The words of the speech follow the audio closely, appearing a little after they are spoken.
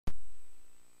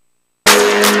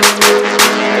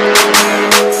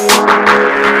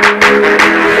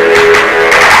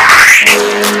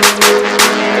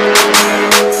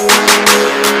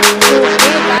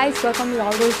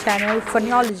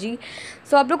फनियोलॉजी।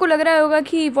 सो आप लोग को लग रहा होगा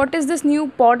कि what is this new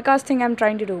podcast thing I am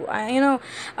trying to do, I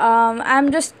am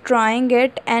just trying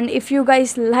it, and if you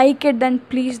guys like it then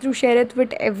please do share it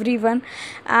with every one.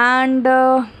 And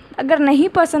अगर नहीं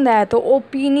पसंद आया तो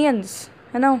opinions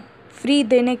है ना free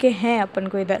देने के हैं अपन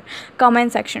को इधर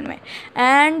कमेंट सेक्शन में।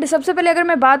 एंड सबसे पहले अगर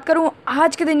मैं बात करूं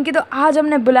आज के दिन की, तो आज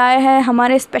हमने बुलाया है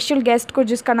हमारे स्पेशल गेस्ट को,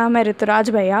 जिसका नाम है ऋतुराज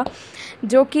भैया,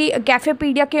 जो कि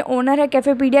कैफेपीडिया के ओनर है।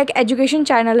 कैफेपीडिया एक एजुकेशन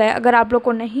चैनल है, अगर आप लोग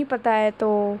को नहीं पता है तो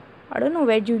I don't know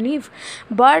where you live,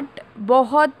 but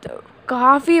बहुत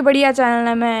काफ़ी बढ़िया चैनल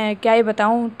है। मैं क्या ही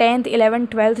बताऊँ, 10th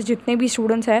 11th 12th जितने भी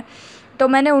स्टूडेंट्स हैं, तो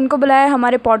मैंने उनको बुलाया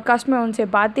हमारे पॉडकास्ट में, उनसे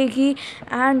बातें की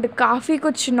एंड काफ़ी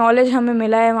कुछ नॉलेज हमें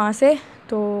मिला है वहाँ से।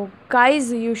 तो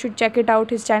guys you should check it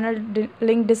out, his channel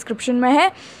link description में है।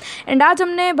 एंड आज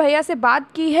हमने भैया से बात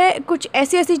की है कुछ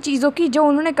ऐसी ऐसी चीज़ों की जो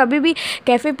उन्होंने कभी भी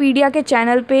कैफेपीडिया के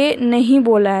चैनल पे नहीं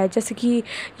बोला है, जैसे कि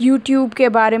यूट्यूब के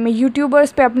बारे में,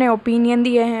 यूट्यूबर्स पे अपने ओपिनियन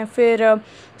दिए हैं, फिर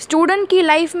स्टूडेंट की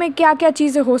लाइफ में क्या क्या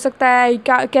चीज़ें हो सकता है,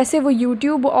 क्या कैसे वो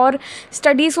यूट्यूब और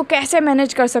स्टडीज़ को कैसे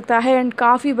मैनेज कर सकता है, एंड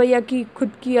काफ़ी भैया की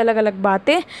खुद की अलग अलग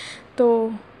बातें।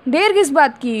 तो देर किस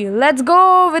बात की, let's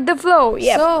go with the flow.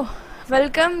 So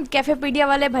welcome कैफेपीडिया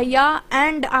वाले भैया।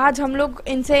 एंड आज हम लोग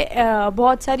इनसे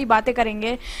बहुत सारी बातें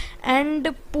करेंगे एंड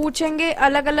पूछेंगे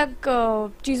अलग अलग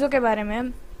चीज़ों के बारे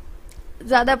में,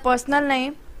 ज़्यादा पर्सनल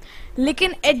नहीं,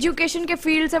 लेकिन एजुकेशन के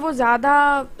फील्ड से वो ज़्यादा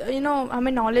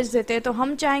हमें नॉलेज देते हैं। तो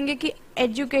हम चाहेंगे कि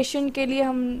एजुकेशन के लिए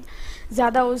हम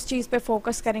ज़्यादा उस चीज़ पे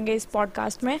फोकस करेंगे इस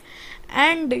पॉडकास्ट में।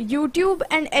 एंड यूट्यूब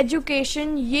एंड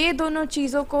एजुकेशन, ये दोनों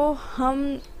चीज़ों को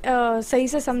हम सही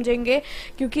से समझेंगे,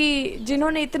 क्योंकि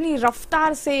जिन्होंने इतनी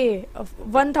रफ्तार से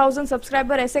 1000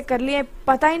 सब्सक्राइबर ऐसे कर लिए,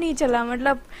 पता ही नहीं चला।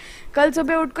 मतलब कल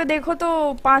सुबह उठ कर देखो तो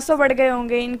 500 बढ़ गए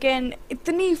होंगे इनके,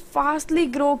 इतनी फास्टली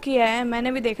ग्रो किया है,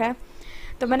 मैंने भी देखा है।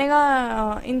 तो मैंने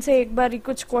कहा इनसे एक बार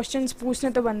कुछ क्वेश्चंस पूछने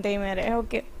तो बनते ही मेरे।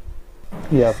 Okay,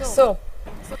 so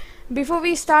before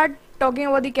we start talking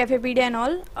about the कैफेपीडिया and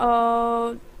all,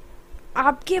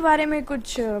 आपके बारे में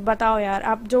कुछ बताओ यार।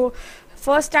 आप जो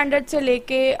फर्स्ट स्टैंडर्ड से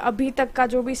लेके अभी तक का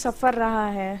जो भी सफ़र रहा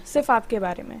है, सिर्फ आपके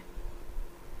बारे में।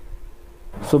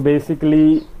 सो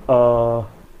बेसिकली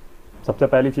सबसे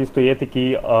पहली चीज़ तो ये थी कि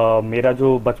मेरा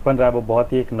जो बचपन रहा है वो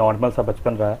बहुत ही एक नॉर्मल सा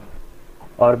बचपन रहा है।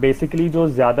 और बेसिकली जो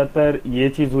ज़्यादातर ये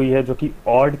चीज़ हुई है जो कि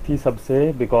ऑड थी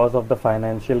सबसे, because of the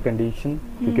financial condition,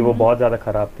 क्योंकि वो बहुत ज़्यादा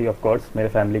ख़राब थी ऑफ कोर्स मेरे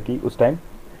फैमिली की उस टाइम।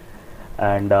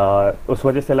 एंड उस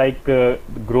वजह से लाइक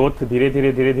ग्रोथ धीरे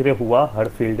धीरे हुआ हर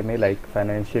फील्ड में, लाइक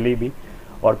फाइनेंशियली भी।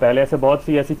 और पहले ऐसे बहुत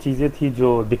सी ऐसी चीज़ें थी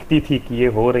जो दिखती थी कि ये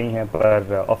हो रही हैं,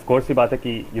 पर ऑफ कोर्स ये बात है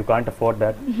कि you can't afford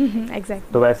that.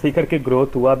 Exactly. तो वैसे ही करके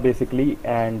ग्रोथ हुआ बेसिकली।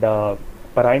 एंड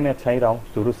पढ़ाई में अच्छा ही रहा हूँ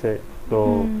शुरू से। तो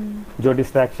जो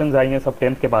डिस्ट्रैक्शंस आई हैं सब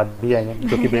 10th के बाद भी आई हैं,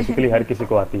 जो कि बेसिकली हर किसी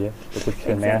को आती है, तो कुछ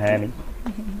नया है नहीं।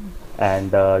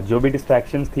 एंड जो भी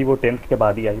डिस्ट्रैक्शंस थी वो 10th के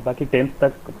बाद ही आई। बाकी 10th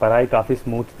तक पढ़ाई काफ़ी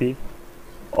स्मूथ थी।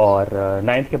 और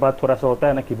 9th के बाद थोड़ा सा होता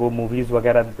है ना कि वो मूवीज़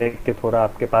वगैरह देख के थोड़ा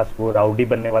आपके पास वो राउडी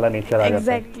बनने वाला नेचर आ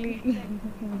जाता है।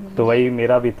 एग्जैक्टली। तो वही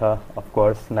मेरा भी था ऑफ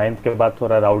कोर्स। 9th के बाद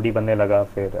थोड़ा राउडी बनने लगा,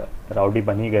 फिर राउडी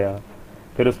बन ही गया।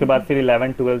 फिर उसके बाद फिर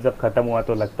 11 12 जब ख़त्म हुआ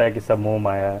तो लगता है कि सब मोह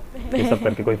माया है, ये सब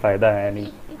करके कोई फ़ायदा है नहीं।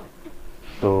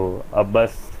 तो अब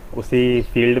बस उसी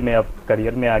फील्ड में अब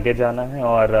करियर में आगे जाना है,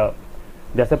 और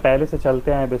जैसे पहले से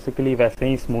चलते हैं बेसिकली वैसे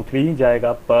ही स्मूथली ही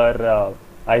जाएगा। पर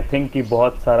आई थिंक कि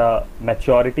बहुत सारा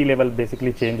मैच्योरिटी लेवल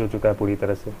बेसिकली चेंज हो चुका है पूरी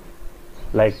तरह से।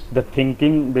 लाइक द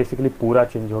थिंकिंग बेसिकली पूरा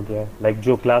चेंज हो गया है। लाइक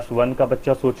जो क्लास 1 का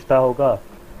बच्चा सोचता होगा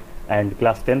एंड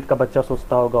क्लास 10th का बच्चा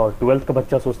सोचता होगा और 12th का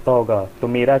बच्चा सोचता होगा, तो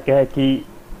मेरा क्या है कि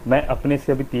मैं अपने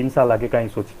से अभी 3 साल आगे का ही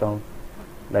सोचता हूँ।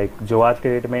 लाइक जो आज के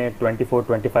डेट में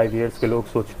 24-25 ईयर्स के लोग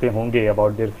सोचते होंगे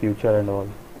about their future and all,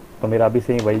 तो मेरा अभी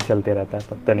से ही वही चलते रहता है,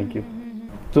 पता नहीं क्यों।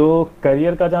 तो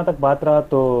करियर का जहाँ तक बात रहा,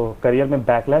 तो करियर में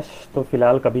बैकलैश तो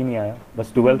फिलहाल कभी नहीं आया।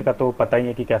 बस 12th का तो पता ही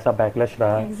है कि कैसा बैकलैश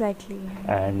रहा है। एग्जैक्टली।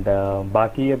 एंड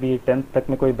बाकी अभी 10th तक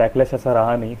में कोई बैकलैश ऐसा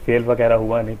रहा नहीं, फेल वगैरह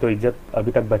हुआ नहीं, तो इज्जत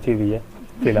अभी तक बची हुई है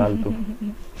फिलहाल तो।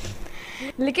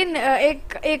 लेकिन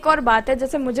एक और बात है,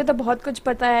 जैसे मुझे तो बहुत कुछ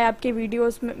पता है, आपके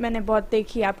वीडियोस में मैंने बहुत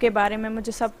देखी, आपके बारे में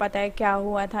मुझे सब पता है क्या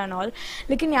हुआ था एंड ऑल।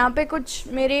 लेकिन यहाँ पे कुछ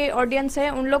मेरे ऑडियंस है,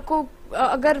 उन लोग को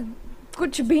अगर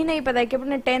कुछ भी नहीं पता है कि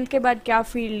अपने 10th के बाद क्या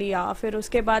फील्ड लिया, फिर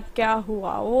उसके बाद क्या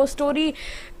हुआ, वो स्टोरी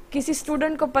किसी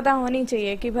स्टूडेंट को पता होनी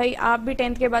चाहिए कि भाई आप भी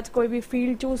 10th के बाद कोई भी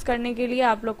फील्ड चूज़ करने के लिए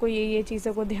आप लोग को ये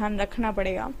चीज़ों को ध्यान रखना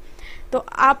पड़ेगा। तो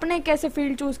आपने कैसे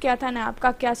फील्ड चूज़ किया था ना,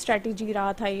 आपका क्या स्ट्रैटेजी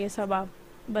रहा था, ये सब आप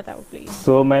बताओ प्लीज।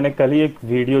 सो मैंने कल ही एक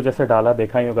वीडियो जैसे डाला,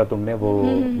 देखा ही होगा तुमने, वो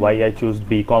Y I choose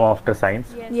BCom after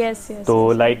science. Yes yes.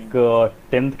 तो लाइक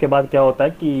 10th के बाद क्या होता है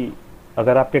कि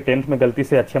अगर आपके 10th में गलती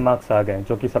से अच्छे मार्क्स आ गए,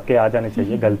 जो कि सबके आ जाने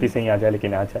चाहिए, गलती से ही आ जाए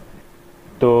लेकिन आ जाए,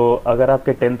 तो अगर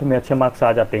आपके 10th में अच्छे मार्क्स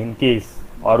आ जाते हैं इन केस,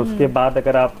 और उसके बाद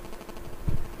अगर आप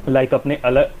लाइक अपने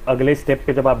अलग अगले स्टेप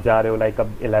पे जब आप जा रहे हो, लाइक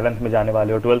अब 11th में जाने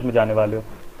वाले हो, 12th में जाने वाले हो,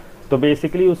 तो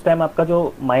बेसिकली उस टाइम आपका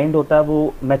जो माइंड होता है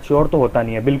वो मैच्योर तो होता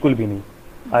नहीं है, बिल्कुल भी नहीं।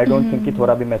 आई डोंट थिंक कि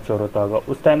थोड़ा भी मैच्योर होता होगा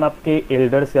उस टाइम। आपके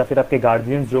एल्डर्स या फिर आपके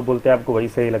गार्जियंस जो बोलते हैं आपको वही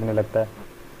सही लगने लगता है।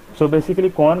 सो बेसिकली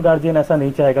कौन गार्जियन ऐसा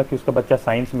नहीं चाहेगा कि उसका बच्चा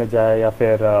साइंस में जाए या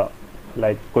फिर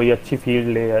लाइक कोई अच्छी फील्ड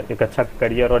ले, एक अच्छा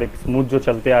करियर और एक स्मूथ जो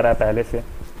चलते आ रहा है पहले से,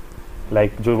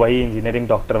 लाइक जो वही इंजीनियरिंग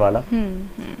डॉक्टर वाला।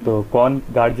 तो कौन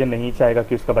गार्जियन नहीं चाहेगा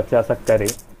कि उसका बच्चा ऐसा करे।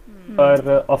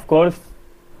 पर ऑफ कोर्स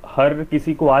हर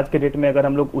किसी को आज के डेट में अगर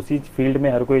हम लोग उसी फील्ड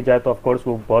में हर कोई जाए तो ऑफ कोर्स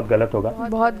वो बहुत गलत होगा।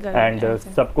 बहुत गलत एंड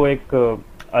सबको एक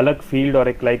अलग फील्ड और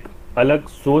एक लाइक अलग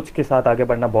सोच के साथ आगे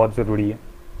बढ़ना बहुत ज़रूरी है।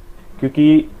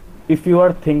 क्योंकि if you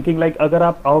are thinking like अगर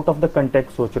आप आउट ऑफ द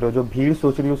कंटेक्स्ट सोच रहे हो, जो भीड़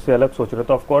सोच रही हो उससे अलग सोच रहे हो,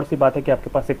 तो ऑफ कोर्स ये बात है कि आपके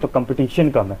पास एक तो कंपटीशन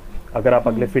कम है अगर आप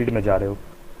अगले फील्ड में जा रहे हो,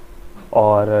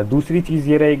 और दूसरी चीज़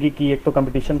ये रहेगी कि एक तो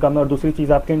कंपटीशन कम है और दूसरी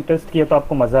चीज़ आपके इंटरेस्ट की है तो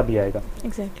आपको मज़ा भी आएगा।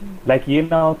 एग्जैक्टली। लाइक ये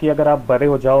ना हो कि अगर आप बड़े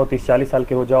हो जाओ 30-40 साल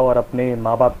के हो जाओ और अपने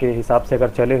माँ बाप के हिसाब से अगर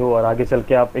चले हो और आगे चल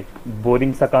के आप एक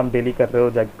बोरिंग सा काम डेली कर रहे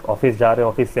हो, ऑफिस जा रहे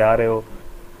हो, ऑफिस से आ रहे हो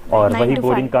और 9 वही to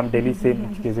बोरिंग 5 काम डेली से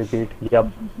चीज़ रिपीट, या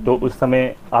तो उस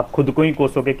समय आप खुद को ही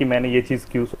कोसोगे कि मैंने ये चीज़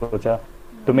क्यों सोचा।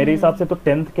 तो मेरे हिसाब से तो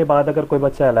 10th के बाद अगर कोई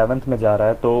बच्चा 11th में जा रहा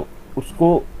है तो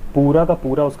उसको पूरा का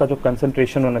पूरा उसका जो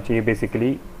कंसंट्रेशन होना चाहिए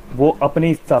बेसिकली वो अपने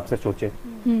हिसाब से सोचे।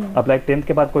 अब लाइक 10th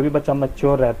के बाद कोई भी बच्चा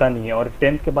मैच्योर रहता नहीं है, और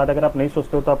 10th के बाद अगर आप नहीं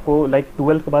सोचते हो तो आपको लाइक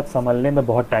 12th के बाद संभलने में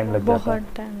बहुत टाइम लग जाता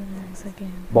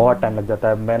है। बहुत टाइम लग जाता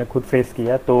है, मैंने खुद फेस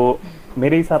किया। तो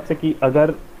मेरे हिसाब से कि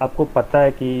अगर आपको पता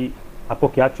है कि आपको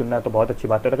क्या चुनना है तो बहुत अच्छी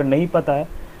बात है, अगर नहीं पता है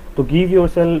तो give your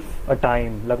self a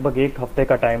time, लगभग 1 हफ्ते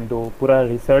का टाइम दो, पूरा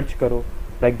रिसर्च करो।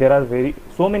 Like there are very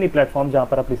so many platform जहाँ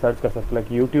पर आप रिसर्च कर सकते हो,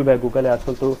 लाइक यूट्यूब है, गूगल है,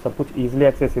 आजकल तो सब कुछ ईजिली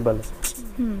एक्सेसिबल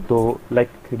है। तो लाइक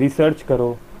रिसर्च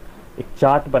करो, एक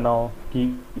चार्ट बनाओ कि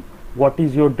व्हाट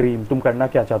इज़ योर ड्रीम, तुम करना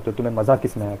क्या चाहते हो, तुम्हें मज़ा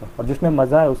किस में आएगा, और जिसमें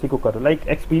मज़ा है उसी को करो। लाइक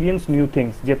एक्सपीरियंस न्यू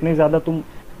थिंग्स, जितने ज़्यादा तुम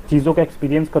चीज़ों का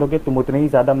एक्सपीरियंस करोगे तुम उतने ही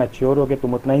ज़्यादा मैच्योर होगे,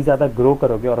 तुम उतना ही ज़्यादा ग्रो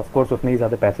करोगे और ऑफ कोर्स उतने ही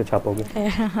ज़्यादा पैसे छापोगे।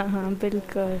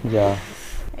 बिल्कुल या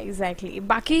एग्जैक्टली।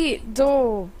 बाकी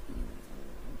जो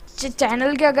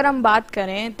चैनल की अगर हम बात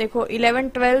करें, देखो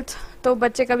 11th-12th तो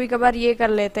बच्चे कभी कभार ये कर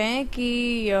लेते हैं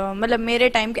कि मतलब मेरे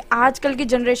टाइम के, आजकल की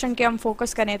जनरेशन के हम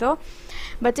फोकस करें तो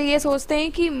बच्चे ये सोचते हैं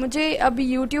कि मुझे अब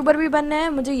यूट्यूबर भी बनना है,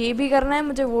 मुझे ये भी करना है,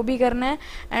 मुझे वो भी करना है,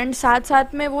 एंड साथ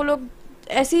साथ में वो लोग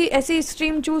ऐसी ऐसी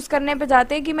स्ट्रीम चूज़ करने पे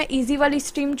जाते हैं कि मैं इजी वाली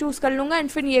स्ट्रीम चूज़ कर लूँगा एंड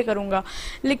फिर ये करूँगा।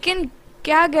 लेकिन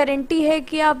क्या गारंटी है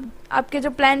कि आप आपके जो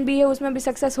प्लान बी है उसमें भी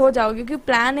सक्सेस हो जाओगे? क्योंकि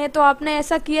प्लान है तो आपने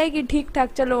ऐसा किया है कि ठीक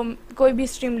ठाक चलो कोई भी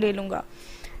स्ट्रीम ले लूँगा,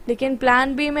 लेकिन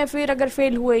प्लान बी में फिर अगर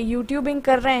फेल हुए, यूट्यूबिंग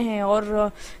कर रहे हैं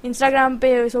और इंस्टाग्राम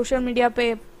पे, सोशल मीडिया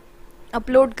पे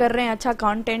अपलोड कर रहे हैं अच्छा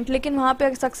कंटेंट, लेकिन वहाँ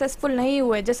पे सक्सेसफुल नहीं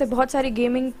हुए, जैसे बहुत सारी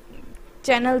गेमिंग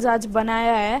चैनल्स आज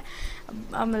बनाया है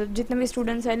जितने भी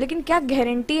स्टूडेंट्स हैं, लेकिन क्या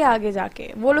गारंटी है आगे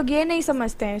जाके? वो लोग ये नहीं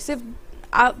समझते हैं, सिर्फ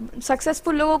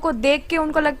सक्सेसफुल लोगों को देख के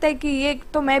उनको लगता है कि ये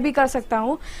तो मैं भी कर सकता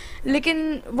हूँ,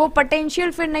 लेकिन वो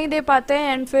पोटेंशियल फिर नहीं दे पाते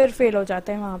हैं एंड फिर फेल हो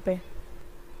जाते हैं वहाँ पे।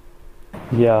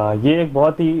 या ये एक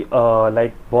बहुत ही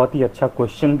लाइक बहुत ही अच्छा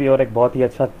क्वेश्चन भी और एक बहुत ही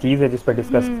अच्छा चीज़ है जिस पर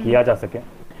डिस्कस किया जा सके।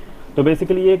 तो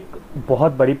बेसिकली ये एक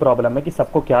बहुत बड़ी प्रॉब्लम है कि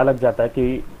सबको क्या लग जाता है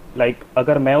कि लाइक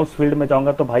अगर मैं उस फील्ड में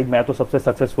जाऊंगा तो भाई मैं तो सबसे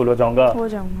सक्सेसफुल हो जाऊंगा।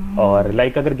 और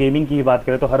लाइक अगर गेमिंग की बात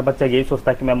करें तो हर बच्चा यही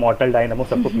सोचता है कि मैं मॉर्टल डायनामो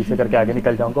सबको पीछे करके आगे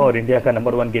निकल जाऊंगा और इंडिया का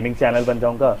नंबर 1 गेमिंग चैनल बन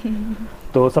जाऊंगा।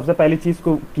 तो सबसे पहली चीज़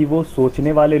को कि वो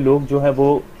सोचने वाले लोग जो है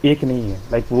वो एक नहीं है,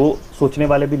 लाइक वो सोचने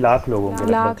वाले भी लाख लोग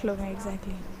होंगे, लाख लोग हैं।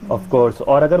 Exactly, of course.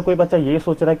 और अगर कोई बच्चा ये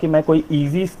सोच रहा है कि मैं कोई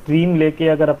इजी स्ट्रीम लेके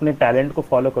अगर अपने टैलेंट को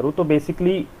फॉलो करूँ, तो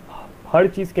बेसिकली हर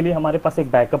चीज़ के लिए हमारे पास एक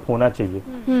बैकअप होना चाहिए।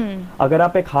 अगर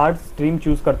आप एक हार्ड स्ट्रीम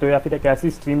चूज करते हो या फिर एक ऐसी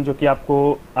स्ट्रीम जो कि आपको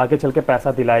आगे चल के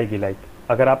पैसा दिलाएगी, लाइक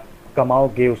अगर आप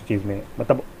कमाओगे उस चीज़ में,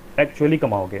 मतलब एक्चुअली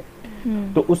कमाओगे,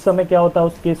 तो उस समय क्या होता है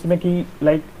उस केस में कि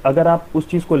लाइक अगर आप उस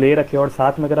चीज़ को ले रखे और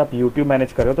साथ में अगर आप यूट्यूब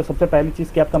मैनेज कर रहे हो, तो सबसे पहली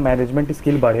चीज़ कि आपका मैनेजमेंट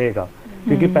स्किल बढ़ेगा।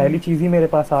 क्योंकि पहली चीज़ ही मेरे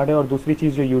पास हार्ड है और दूसरी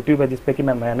चीज़ जो यूट्यूब है जिसपे कि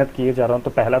मैं मेहनत किए जा रहा हूँ,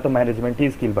 तो पहला तो मैनेजमेंट ही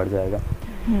स्किल बढ़ जाएगा।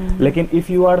 लेकिन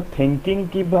इफ़ यू आर थिंकिंग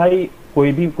कि भाई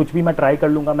कोई भी कुछ भी मैं ट्राई कर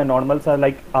लूँगा, मैं नॉर्मल सा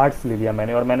लाइक आर्ट्स ले लिया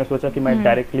मैंने और मैंने सोचा कि मैं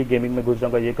डायरेक्टली गेमिंग में घुस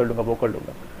जाऊँगा, ये कर लूँगा, वो कर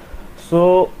लूँगा,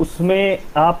 सो उसमें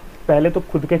आप पहले तो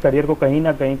खुद के करियर को कहीं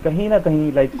ना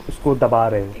कहीं लाइक उसको दबा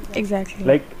रहे हो। Exactly.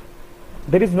 Like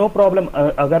there is no problem,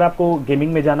 अगर आपको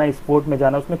गेमिंग में जाना है, स्पोर्ट में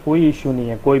जाना, उसमें कोई इश्यू नहीं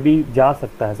है, कोई भी जा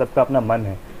सकता है, सबका अपना मन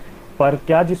है। पर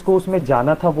क्या जिसको उसमें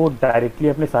जाना था वो डायरेक्टली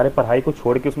अपने सारे पढ़ाई को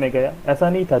छोड़ के उसमें गया? ऐसा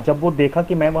नहीं था। जब वो देखा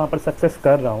कि मैं वहाँ पर सक्सेस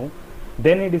कर रहा हूँ,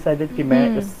 देन ही डिसाइडेड कि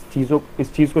मैं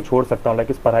इस चीज़ को छोड़ सकता हूँ,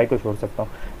 लाइक इस पढ़ाई को छोड़ सकता हूँ।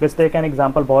 जस्ट टेक एन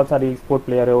एग्जांपल, बहुत सारे स्पोर्ट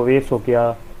प्लेयर है, ओवेस हो गया,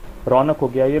 रौनक हो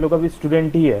गया, ये लोग अभी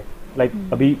स्टूडेंट ही है, लाइक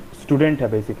अभी स्टूडेंट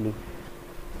है बेसिकली।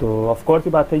 तो ऑफ कोर्स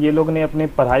ही बात है, ये लोग ने अपने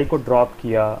पढ़ाई को ड्रॉप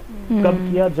किया। कब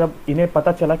किया? जब इन्हें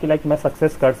पता चला कि लाइक मैं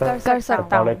सक्सेस कर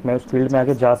सकता हूँ, लाइक मैं उस फील्ड में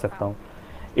आगे जा सकता हूँ।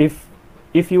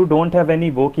 If you don't have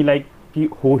any वो कि लाइक कि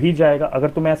हो ही जाएगा, अगर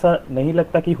तुम्हें ऐसा नहीं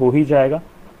लगता कि हो ही जाएगा,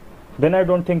 देन आई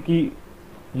डोंट थिंक कि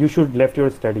you should left your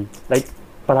study. Like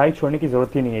पढ़ाई छोड़ने की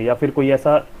जरूरत ही नहीं है, या फिर कोई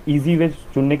ऐसा इजी वे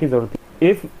चुनने की जरूरत है।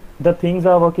 If the things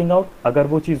are working out, अगर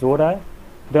वो चीज़ हो रहा है,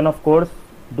 then of course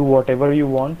do whatever you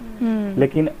want.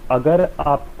 लेकिन अगर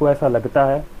आपको ऐसा लगता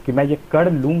है कि मैं ये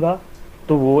कर लूंगा,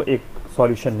 तो वो एक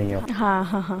सॉल्यूशन नहीं है। हाँ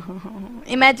हाँ हाँ हाँ,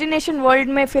 इमेजिनेशन वर्ल्ड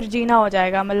में फिर जीना हो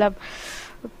जाएगा, मतलब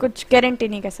कुछ गारंटी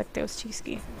नहीं कर सकते उस चीज़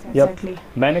की। Exactly.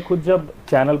 मैंने खुद जब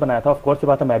चैनल बनाया था, ऑफ कोर्स ये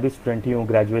बात है, मैं भी स्टूडेंट ही हूँ,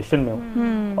 ग्रेजुएशन में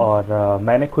हूँ, और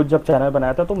मैंने खुद जब चैनल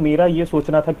बनाया था तो मेरा ये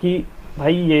सोचना था कि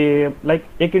भाई ये लाइक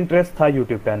एक इंटरेस्ट था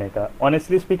यूट्यूब पे आने का।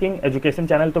 ऑनेस्टली स्पीकिंग, एजुकेशन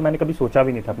चैनल तो मैंने कभी सोचा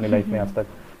भी नहीं था अपनी लाइफ में आज तक,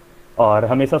 और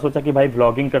हमेशा सोचा कि भाई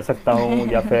व्लॉगिंग कर सकता हूँ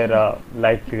या फिर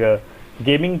लाइक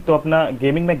गेमिंग। तो अपना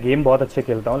गेमिंग में गेम बहुत अच्छे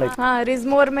खेलता हूँ, लाइक हाँ,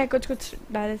 रिजमोर में कुछ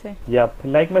डाले थे। या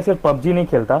लाइक मैं सिर्फ पबजी नहीं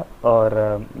खेलता,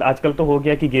 और आजकल तो हो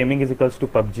गया कि gaming is equals to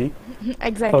PUBG.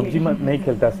 PUBG नहीं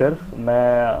खेलता सिर्फ,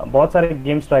 मैं बहुत सारे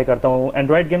गेम्स ट्राई करता हूँ।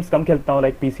 एंड्रॉइड गेम्स कम खेलता हूँ,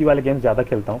 लाइक पीसी वाले गेम्स ज़्यादा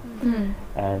खेलता हूँ।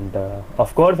 And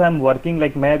of course I am working,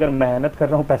 like मैं अगर मेहनत कर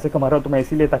रहा हूँ, पैसे कमा रहा हूँ, तो मैं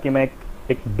इसीलिए ताकि मैं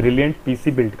एक ब्रिलियंट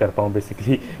पीसी बिल्ड कर पाऊँ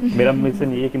बेसिकली। मेरा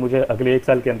मिशन ये है कि मुझे अगले 1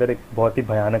 साल के अंदर एक बहुत ही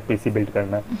भयानक पीसी बिल्ड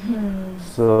करना है।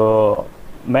 सो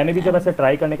मैंने भी जब ऐसे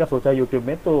ट्राई करने का सोचा यूट्यूब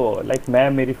में, तो लाइक मैं,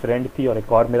 मेरी फ्रेंड थी और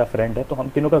एक और मेरा फ्रेंड है, तो हम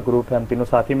तीनों का ग्रुप है, हम तीनों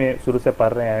साथ ही में शुरू से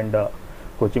पढ़ रहे हैं एंड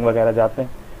कोचिंग वगैरह जाते हैं।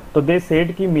 तो दे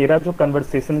सेड कि मेरा जो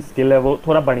कन्वर्सेशन स्किल है वो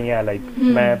थोड़ा बढ़िया है, लाइक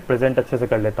मैं प्रेजेंट अच्छे से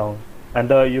कर लेता हूँ।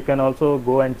 And you can also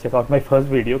go and check out my first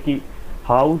video कि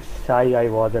how shy I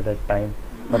was at that time.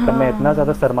 मतलब मैं इतना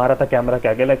ज़्यादा शर्मा रहा था कैमरा के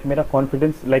आगे, लाइक मेरा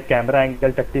कॉन्फिडेंस, लाइक कैमरा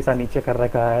एंगल टट्टी सा नीचे कर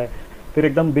रखा है, फिर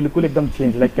एकदम बिल्कुल एकदम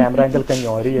चेंज, लाइक कैमरा एंगल कहीं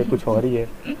और ही है, कुछ और ही है,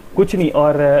 कुछ नहीं।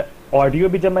 और ऑडियो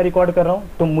भी जब मैं रिकॉर्ड कर रहा हूँ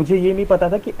तो मुझे ये नहीं पता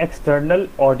था कि एक्सटर्नल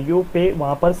ऑडियो पे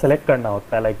वहाँ पर सेलेक्ट करना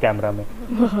होता है, लाइक कैमरा में।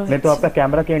 नहीं तो आपका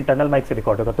कैमरा के इंटरनल माइक से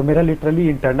रिकॉर्ड होगा, तो मेरा लिटरली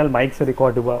इंटरनल माइक से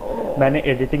रिकॉर्ड हुआ। मैंने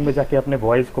एडिटिंग में जाके अपने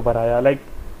वॉइस को बढ़ाया, लाइक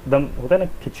एकदम होता है ना,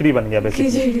 खिचड़ी बन गया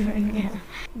बेसिकली।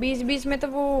 बीच बीच में तो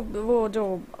वो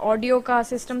जो ऑडियो का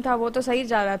सिस्टम था वो तो सही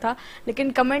जा रहा था, लेकिन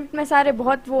कमेंट में सारे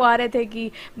बहुत वो आ रहे थे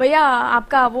कि भैया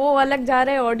आपका वो अलग जा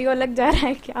रहा है, ऑडियो अलग जा रहा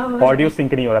है, क्या ऑडियो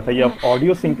सिंक नहीं हो रहा था, ये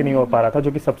ऑडियो सिंक नहीं हो पा रहा था,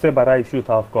 जो कि सबसे बड़ा इश्यू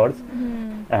था of course.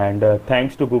 And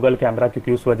thanks to Google camera,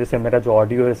 क्योंकि उस वजह से मेरा जो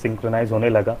ऑडियो है सिंक्रोनाइज होने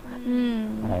लगा।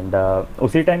 एंड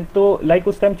उसी टाइम तो लाइक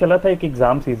उस टाइम चला था, एक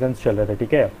एग्जाम सीजन चल रहे थे,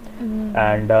 ठीक है।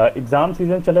 एंड एग्जाम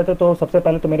सीजन चल रहे थे, तो सबसे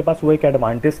पहले तो मेरे पास वो एक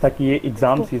एडवांटेज था कि ये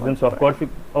एग्जाम सीजन,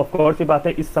 ऑफ कोर्स ये बात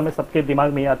है, इस समय सबके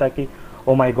दिमाग में ये आता है कि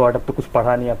ओ माय गॉड अब तो कुछ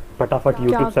पढ़ा नहीं, अब फटाफट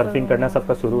यूट्यूब सर्फिंग करना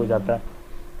सबका शुरू हो जाता है।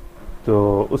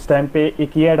 तो उस टाइम पे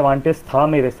एक ये एडवांटेज था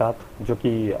मेरे साथ, जो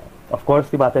कि ऑफ कोर्स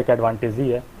की बात है, एक एडवांटेज ही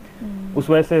है। उस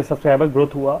वजह से सब्सक्राइबर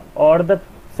ग्रोथ हुआ। और द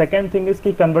सेकेंड थिंग इज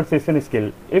की conversation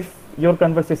skill, if your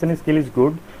conversation skill is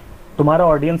good, तुम्हारा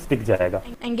ऑडियंस टिक जाएगा।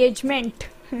 एंगेजमेंट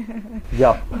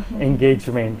या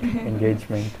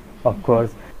एंगेजमेंट ऑफ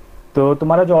कोर्स, तो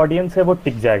तुम्हारा जो ऑडियंस है वो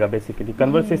टिक जाएगा basically.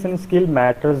 Conversation skill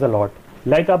matters a lot.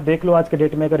 Like आप देख लो आज के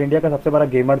डेट में, अगर इंडिया का सबसे बड़ा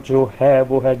गेमर जो है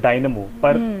वो है डायनेमो,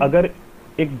 पर अगर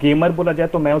एक गेमर बोला जाए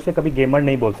तो मैं उसे कभी गेमर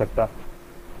नहीं बोल सकता,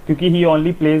 क्योंकि ही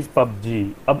ओनली प्लेज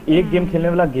पबजी। अब एक गेम खेलने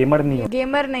वाला गेमर नहीं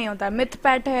होता।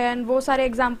 मिथपैट है एंड वो सारे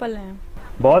एग्जांपल हैं,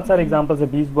 बहुत सारे एग्जांपल्स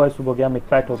है, बीस्ट बॉयज हो गया,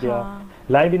 मिथपैट हो गया,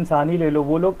 लाइव इंसान ही ले लो,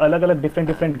 वो लोग अलग अलग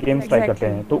डिफरेंट गेम्स ट्राई करते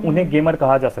हैं, तो उन्हें गेमर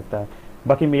कहा जा सकता है।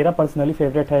 बाकी मेरा पर्सनली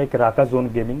फेवरेट है एक राका जोन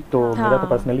गेमिंग, तो मेरा तो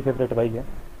पर्सनली फेवरेट वही है।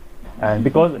 And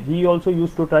because he also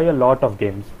use to try a lot of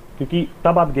games, क्योंकि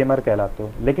तब आप गेमर कहलाते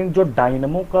हो। लेकिन जो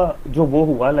डायनेमो का जो वो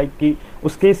हुआ, लाइक कि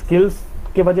उसके स्किल्स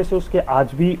की वजह से उसके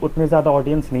आज भी उतने ज़्यादा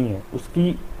ऑडियंस नहीं है।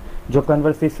 उसकी जो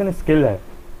कन्वर्सेशन स्किल है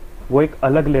वो एक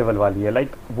अलग लेवल वाली है,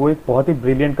 लाइक वो एक बहुत ही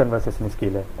ब्रिलियंट कन्वर्सेशन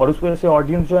स्किल है, और उस वजह से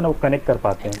ऑडियंस जो है ना वो कनेक्ट कर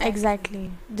पाते हैं। एग्जैक्टली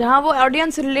जहाँ वो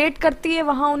ऑडियंस रिलेट करती है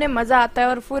वहाँ उन्हें मजा आता है,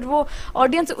 और फिर वो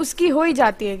ऑडियंस उसकी हो ही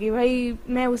जाती है कि भाई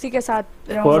मैं उसी के साथ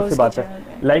रहूंगा। सी बात है,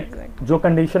 लाइक जो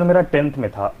कंडीशन मेरा 10th में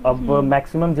था, अब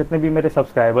मैक्सिमम जितने भी मेरे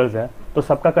सब्सक्राइबर्स हैं तो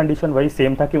सबका कंडीशन वही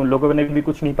सेम था कि उन लोगों ने भी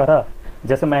कुछ नहीं पढ़ा।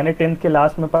 जैसे मैंने 10th के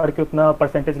लास्ट में पढ़ के उतना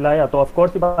परसेंटेज लाया, तो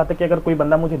ऑफकोर्स ये बात है कि अगर कोई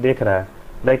बंदा मुझे देख रहा है,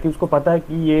 लाइक उसको पता है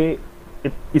कि ये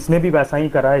इसने भी वैसा ही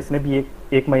करा है, इसने भी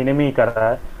एक महीने में ही करा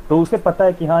है, तो उसे पता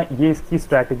है कि हाँ ये इसकी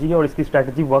स्ट्रैटेजी है और इसकी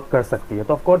स्ट्रैटेजी वर्क कर सकती है,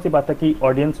 तो ऑफ कोर्स ये बात है कि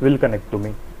audience will connect to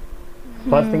me.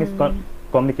 First thing is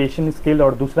communication skill,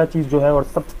 और दूसरा चीज़ जो है और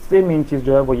सबसे मेन चीज़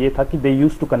जो है वो ये था कि दे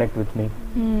use to connect with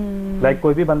me. Like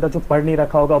कोई भी बंदा जो पढ़ नहीं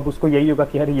रखा होगा, अब उसको यही होगा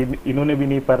कि यार ये इन्होंने भी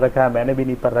नहीं पढ़ रखा है, मैंने भी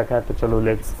नहीं पढ़ रखा है, तो चलो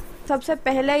लेट्स। सबसे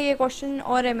पहला ये क्वेश्चन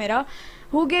और है मेरा,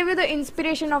 who gave you the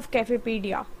inspiration of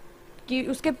कैफेपीडिया, कि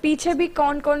उसके पीछे भी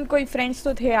कौन कौन, कोई फ्रेंड्स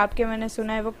तो थे आपके, मैंने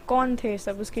सुना है, वो कौन थे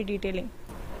सब, उसकी डिटेलिंग।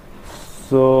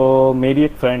 सो मेरी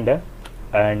एक फ्रेंड है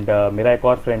एंड मेरा एक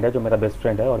और फ्रेंड है जो मेरा बेस्ट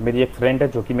फ्रेंड है, और मेरी एक फ्रेंड है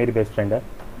जो कि मेरी बेस्ट फ्रेंड है,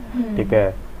 ठीक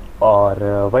है। और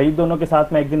वही दोनों के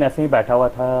साथ मैं एक दिन ऐसे ही बैठा हुआ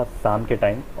था शाम के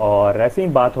टाइम, और ऐसे ही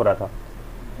बात हो रहा था।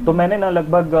 तो मैंने ना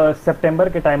लगभग सितंबर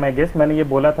के टाइम आई गेस मैंने ये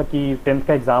बोला था कि 10th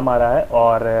का एग्जाम आ रहा है,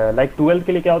 और लाइक 12th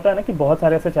के लिए क्या होता है ना कि बहुत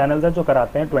सारे ऐसे चैनल्स हैं जो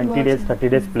कराते हैं 20 डेज 30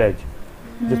 डेज प्लेज,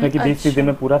 जिसमें कि 20-30 दिन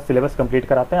में पूरा सिलेबस कंप्लीट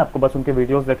कराते हैं। आपको बस उनके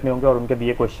वीडियोस देखने होंगे और उनके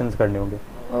दिए क्वेश्चंस करने होंगे।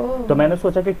 तो मैंने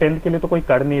सोचा कि 10th के लिए तो कोई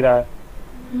कर नहीं रहा है,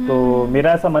 तो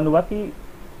मेरा ऐसा मन हुआ कि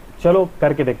चलो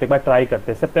करके देखते, एक बार ट्राई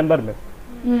करते सितंबर में।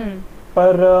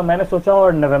 पर मैंने सोचा,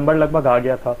 और नवंबर लगभग आ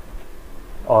गया था,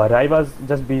 और I was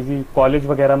just busy, college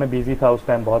वगैरह में बिजी था उस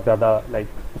टाइम बहुत ज़्यादा, लाइक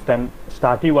उस टाइम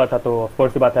स्टार्ट ही हुआ था, तो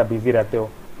ऑफकोर्स सी बात है आप बिजी रहते हो।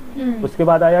 उसके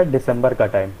बाद आया दिसंबर का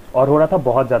टाइम, और हो रहा था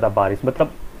बहुत ज़्यादा बारिश।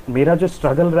 मतलब मेरा जो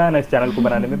स्ट्रगल रहा है ना इस चैनल को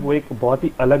बनाने में, वो एक बहुत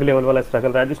ही अलग लेवल वाला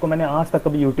स्ट्रगल रहा है, जिसको मैंने आज तक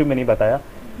कभी यूट्यूब में नहीं बताया,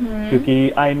 क्योंकि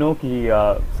आई नो कि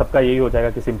सबका यही हो जाएगा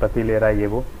कि सिंपैथी ले रहा है ये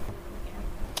वो।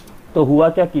 तो हुआ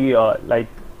क्या कि लाइक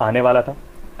आने वाला था,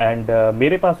 एंड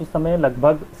मेरे पास उस समय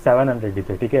लगभग 700 ही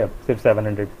थे, ठीक है, सिर्फ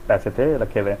 700 पैसे थे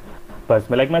रखे हुए पर्स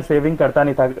में। लाइक मैं सेविंग करता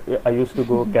नहीं था, I used to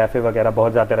go cafe वगैरह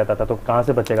बहुत जाते रहता था, तो कहाँ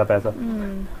से बचेगा पैसा।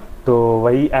 तो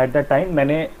वही एट दैट टाइम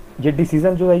मैंने ये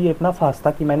डिसीजन जो है ये इतना फास्ट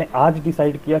था कि मैंने आज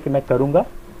डिसाइड किया कि मैं करूँगा,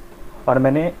 और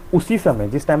मैंने उसी समय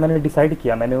जिस टाइम मैंने डिसाइड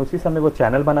किया मैंने उसी समय वो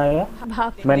चैनल बनाया।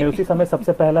 मैंने उसी समय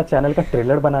सबसे पहला चैनल का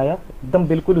ट्रेलर बनाया एकदम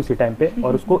बिल्कुल उसी टाइम पे,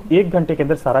 और उसको 1 घंटे के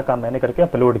अंदर सारा काम मैंने करके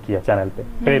अपलोड किया चैनल पे,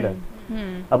 ट्रेलर।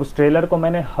 अब उस ट्रेलर को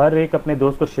मैंने हर एक अपने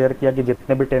दोस्त को शेयर किया कि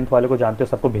जितने भी 10th वाले को जानते हो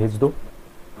सबको भेज दो।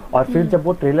 और फिर जब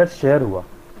वो ट्रेलर शेयर हुआ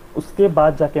उसके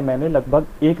बाद जाके मैंने लगभग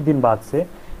 1 दिन बाद से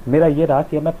मेरा ये रहा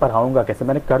कि मैं पढ़ाऊंगा कैसे।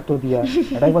 मैंने कर तो दिया,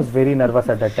 and I was very nervous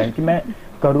eight that time कि मैं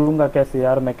करूंगा कैसे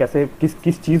यार, मैं कैसे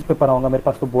किस चीज़ पे पढ़ाऊंगा, मेरे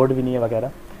पास तो बोर्ड भी नहीं है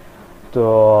वगैरह।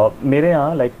 तो मेरे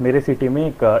यहाँ लाइक मेरे सिटी में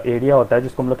एक एरिया होता है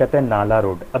जिसको हम लोग कहते हैं नाला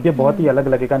रोड। अब ये बहुत ही अलग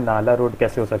लगेगा, नाला रोड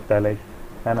कैसे हो सकता है, लाइक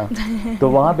है ना। तो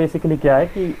वहाँ बेसिकली क्या है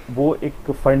कि वो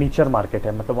एक फर्नीचर मार्केट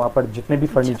है, मतलब वहाँ पर जितने भी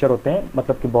फर्नीचर होते हैं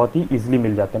मतलब कि बहुत ही इजीली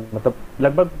मिल जाते हैं, मतलब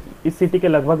लगभग इस सिटी के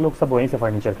लगभग लोग सब वहीं से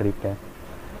फर्नीचर खरीदते हैं।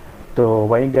 तो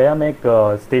वहीं गया मैं, एक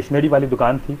स्टेशनरी वाली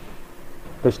दुकान थी,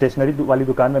 तो स्टेशनरी वाली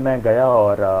दुकान में मैं गया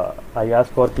और आई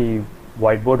आस्क्ड फॉर कि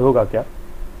वाइट बोर्ड होगा क्या।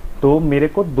 तो मेरे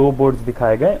को 2 बोर्ड्स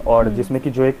दिखाए गए, और जिसमें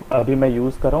कि जो एक अभी मैं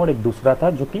यूज़ कर रहा हूँ और एक दूसरा था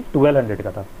जो कि 1200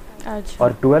 का था। अच्छा।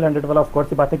 और 1200 वाला ऑफ कोर्स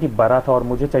की बात है कि बड़ा था, और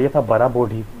मुझे चाहिए था बड़ा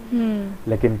बोर्ड ही,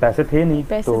 लेकिन पैसे थे नहीं,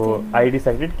 तो आई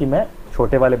डिसाइडेड कि मैं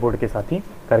छोटे वाले बोर्ड के साथ ही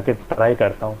करके ट्राई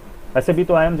करता हूँ। ऐसे भी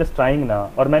तो आई एम जस्ट ट्राइंग ना,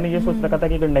 और मैंने ये सोच रखा था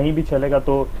कि अगर नहीं भी चलेगा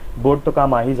तो बोर्ड तो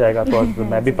काम आ ही जाएगा, तो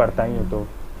मैं भी पढ़ता ही हूँ, तो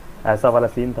ऐसा वाला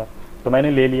सीन था। तो मैंने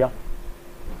ले लिया।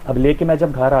 अब लेके मैं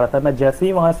जब घर आ रहा था, मैं जैसे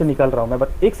ही वहाँ से निकल रहा हूँ, मैं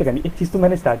बस एक सेकंड, एक चीज़ तो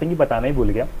मैंने स्टार्टिंग ही बताना ही भूल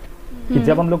गया कि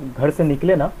जब हम लोग घर से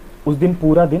निकले ना उस दिन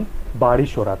पूरा दिन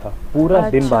बारिश हो रहा था, पूरा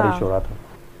दिन बारिश हो रहा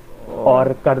था।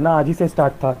 और करना आज ही से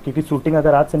स्टार्ट था, क्योंकि शूटिंग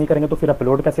अगर आज से नहीं करेंगे तो फिर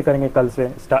अपलोड कैसे करेंगे कल से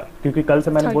स्टार्ट, क्योंकि कल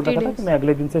से मैंने बोल रखा था कि मैं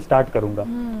अगले दिन से स्टार्ट करूँगा।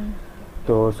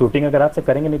 तो शूटिंग अगर आज से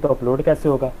करेंगे नहीं तो अपलोड कैसे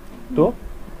होगा। तो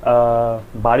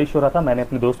बारिश हो रहा था, मैंने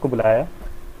अपने दोस्त को बुलाया,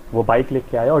 वो बाइक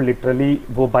लेके आया, और लिटरली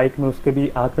वो बाइक में उसके भी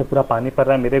आँख में पूरा पानी पड़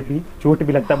रहा है, मेरे भी चोट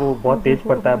भी लगता है, वो बहुत तेज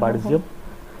पड़ता है बारिश जब।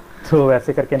 तो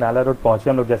वैसे करके नाला रोड पहुँचे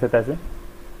हम लोग जैसे तैसे,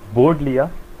 बोर्ड लिया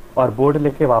और बोर्ड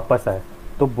लेके वापस आए।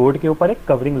 तो बोर्ड के ऊपर एक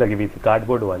कवरिंग लगी हुई थी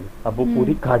कार्डबोर्ड वाली, अब वो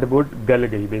पूरी कार्डबोर्ड गल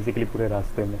गई बेसिकली पूरे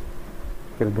रास्ते में।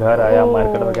 फिर घर आया,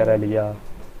 मार्केट वगैरह लिया,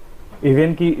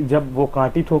 इवन कि जब वो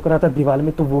कांटी ठोक रहा था दीवार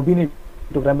में तो वो भी नहीं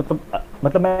ठोक रहा,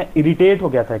 मतलब मैं इरिटेट हो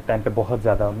गया था एक टाइम पे बहुत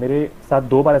ज़्यादा। मेरे साथ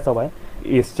 2 बार ऐसा हुआ है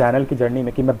इस चैनल की जर्नी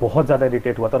में कि मैं बहुत ज़्यादा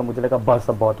इरिटेट हुआ था, और मुझे लगा बस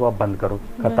अब बहुत हुआ, बंद करो,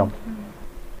 खत्म।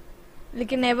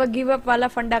 लेकिन नेवर गिव अप वाला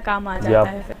फंडा काम आ जाता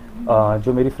है फिर।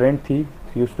 जो मेरी फ्रेंड थी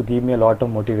used to give me a lot of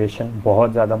motivation,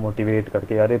 बहुत ज़्यादा मोटिवेट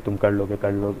करके, अरे तुम कर लोगे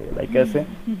लाइक ऐसे।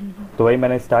 तो वही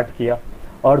मैंने स्टार्ट किया।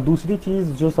 और दूसरी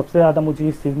चीज़ जो सबसे ज़्यादा मुझे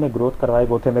इस चीज़ में ग्रोथ करवाई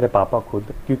वो थे मेरे पापा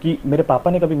खुद, क्योंकि मेरे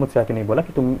पापा ने कभी मुझसे आके नहीं बोला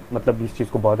कि तुम मतलब इस चीज़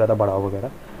को बहुत ज़्यादा बढ़ाओ वगैरह।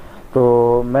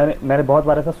 तो मैंने बहुत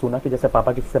बार ऐसा सुना कि जैसे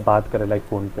पापा किसी से बात करे लाइक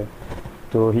फ़ोन पे,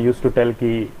 तो ही यूज्ड टू टेल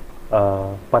कि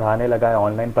पढ़ाने लगा है,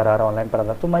 ऑनलाइन पढ़ा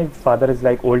रहा। तो my father is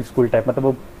like old school type, मतलब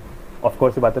वो ऑफ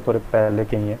कोर्स ये बातें थोड़े पहले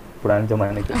के ही हैं, पुराने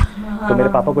ज़माने के। तो मेरे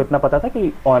पापा को इतना पता था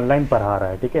कि ऑनलाइन पढ़ा रहा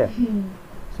है, ठीक है।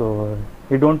 So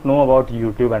he don't know about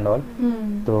YouTube and all.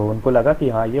 Hmm. तो उनको लगा कि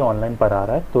हाँ ये ऑनलाइन पढ़ा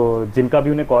रहा है, तो जिनका भी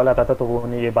उन्हें कॉल आता था तो वो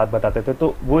उन्हें ये बात बताते थे,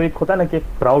 तो वो एक होता ना कि एक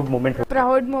प्राउड मोमेंट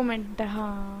प्राउड मोमेंट,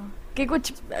 हाँ, कि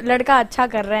कुछ लड़का अच्छा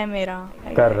कर रहा है मेरा,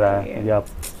 कर रहा है exactly। या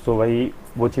सो वही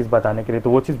वो चीज़ बताने के लिए, तो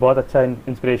वो चीज़ बहुत अच्छा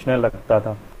इंस्पिरेशनल लगता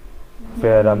था।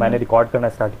 फिर मैंने रिकॉर्ड करना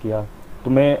स्टार्ट किया। तो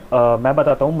मैं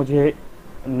बताता हूँ, मुझे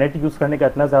नेट यूज़ करने का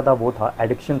इतना ज़्यादा वो था,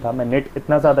 एडिक्शन था, मैं नेट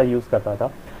इतना ज़्यादा यूज़ करता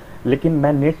था, लेकिन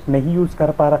मैं नेट नहीं यूज़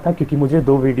कर पा रहा था क्योंकि मुझे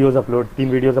 3 वीडियोज़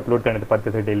अपलोड करने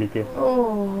पड़ते थे डेली के।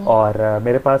 ओह। और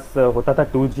मेरे पास होता था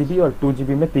 2 GB, और 2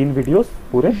 GB में 3 वीडियोस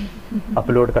पूरे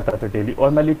अपलोड करता था डेली। और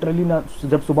मैं लिटरली ना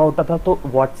जब सुबह उठता था तो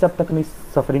व्हाट्सएप तक नहीं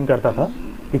सफरिंग करता था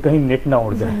कि कहीं नेट ना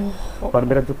उड़ जाए और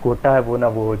मेरा जो कोटा है वो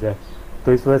हो जाए।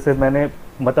 तो इस वजह से मैंने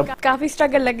मतलब काफी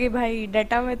स्ट्रगल लगी भाई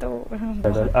डाटा में तो।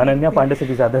 अनन्या पांडे से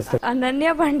भी ज़्यादा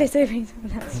अनन्या पांडे से भी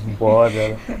बहुत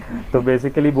ज़्यादा। तो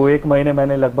बेसिकली वो 1 महीने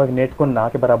मैंने लगभग नेट को ना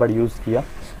के बराबर यूज़ किया।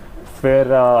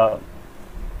 फिर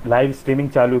लाइव स्ट्रीमिंग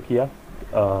चालू किया,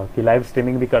 कि लाइव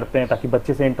स्ट्रीमिंग भी करते हैं ताकि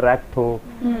बच्चे से इंटरेक्ट हो,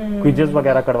 क्विजेस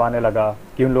वगैरह करवाने लगा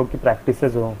कि उन लोगों की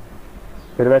प्रैक्टिसेस हो।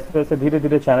 फिर वैसे वैसे धीरे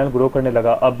धीरे चैनल ग्रो करने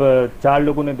लगा। अब 4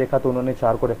 लोगों ने देखा तो उन्होंने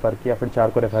 4 को रेफ़र किया, फिर 4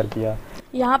 को रेफ़र किया।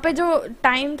 यहाँ पे जो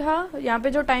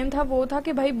टाइम था वो था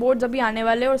कि भाई बोर्ड्स अभी आने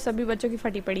वाले और सभी बच्चों की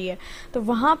फटी पड़ी है, तो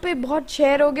वहाँ पे बहुत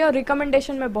शेयर हो गया और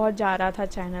रिकमेंडेशन में बहुत जा रहा था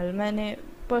चैनल, मैंने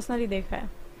पर्सनली देखा है।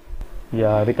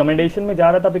 या रिकमेंडेशन में जा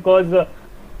रहा था बिकॉज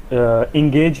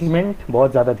इंगेजमेंट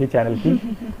बहुत ज़्यादा थी चैनल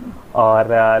की और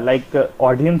लाइक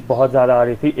ऑडियंस बहुत ज़्यादा आ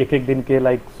रही थी। एक दिन के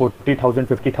लाइक 40,000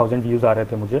 50,000 व्यूज़ आ रहे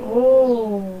थे मुझे।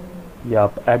 या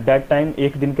एट दैट टाइम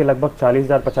एक दिन के लगभग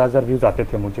 40,000 50,000 व्यूज़ आते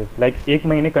थे मुझे। लाइक 1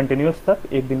 महीने कंटिन्यूस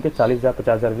तक एक दिन के 40,000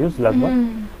 50,000 व्यूज़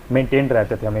लगभग मेंटेन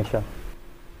रहते थे हमेशा।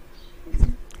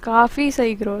 काफ़ी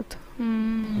सही ग्रोथ।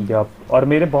 या और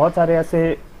मेरे बहुत सारे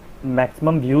ऐसे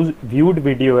मैक्सिमम व्यूड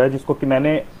वीडियो है जिसको कि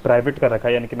मैंने प्राइवेट कर रखा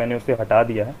है, यानी कि मैंने उसे हटा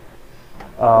दिया है।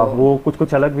 वो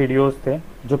कुछ अलग वीडियोस थे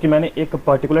जो कि मैंने एक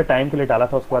पर्टिकुलर टाइम के लिए डाला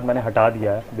था, उसके बाद मैंने हटा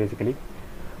दिया है बेसिकली।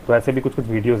 तो ऐसे भी कुछ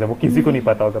व्वीडियोस है, वो किसी को नहीं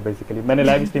पता होगा बेसिकली। मैंने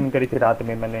लाइव स्ट्रीमिंग करी थी रात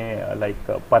में, मैंने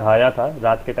लाइक पढ़ाया था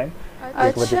रात के टाइम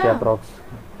 1 बजे के अप्रॉक्स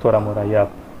थोड़ा मोड़ा। या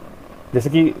जैसे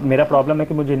कि मेरा प्रॉब्लम है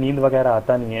कि मुझे नींद वगैरह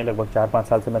आता नहीं है, लगभग 4-5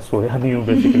 साल से मैं सोया नहीं हूँ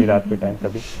बेसिकली रात के टाइम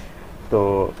कभी। तो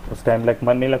उस टाइम लाइक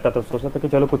मन नहीं लगता, तो सोचा था कि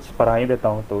चलो कुछ पढ़ा ही देता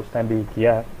हूँ, तो उस टाइम भी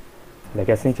किया है, लाइक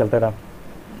ऐसे ही चलता रहा।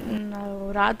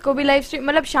 रात को भी लाइव स्ट्रीम,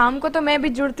 मतलब शाम को तो मैं भी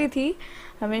जुड़ती थी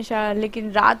हमेशा,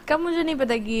 लेकिन रात का मुझे नहीं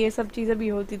पता कि ये सब चीज़ें भी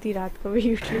होती थी रात को भी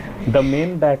YouTube. The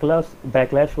main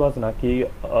backlash was ना कि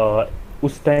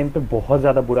उस टाइम पे बहुत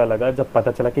ज़्यादा बुरा लगा जब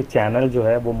पता चला कि चैनल जो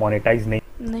है वो मोनेटाइज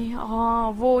नहीं।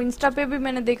 हाँ, वो इंस्टा पे भी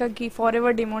मैंने देखा कि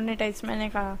फॉरएवर डिमोनेटाइज। मैंने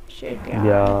कहा शिट यार।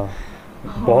 या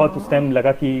बहुत उस टाइम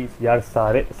लगा कि यार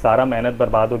सारा मेहनत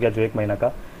बर्बाद हो गया जो 1 महीना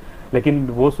का। लेकिन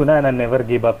वो सुना है ना, नेवर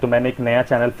गिव अप। तो मैंने एक नया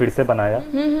चैनल फिर से बनाया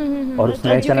और उस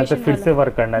नए चैनल पे फिर से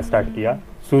वर्क करना स्टार्ट किया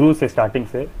शुरू से, स्टार्टिंग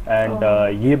से। एंड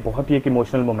ये बहुत ही एक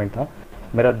इमोशनल मोमेंट था।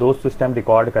 मेरा दोस्त उस टाइम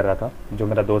रिकॉर्ड कर रहा था, जो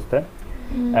मेरा दोस्त है,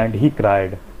 एंड ही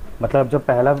क्राइड। मतलब जब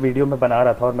पहला वीडियो मैं बना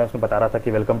रहा था और मैं उसमें बता रहा था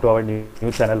कि welcome to our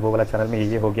new channel, वो वाला चैनल में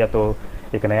ये हो गया, तो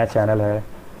एक नया चैनल है,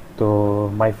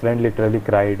 तो माई फ्रेंड लिटरली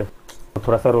क्राइड।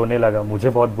 थोड़ा सा रोने लगा, मुझे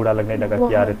बहुत बुरा लगने लगा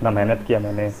कि यार इतना मेहनत किया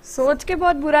मैंने। सोच के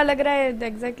बहुत बुरा लग रहा है।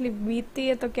 एग्जैक्टली बीतती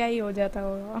है तो क्या ही हो जाता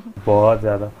होगा। बहुत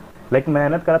ज़्यादा लाइक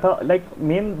मेहनत करा था। लाइक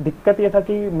मेन दिक्कत ये था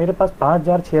कि मेरे पास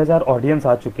 5,000 6,000 ऑडियंस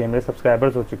आ चुके हैं, मेरे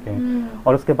सब्सक्राइबर्स हो चुके हैं,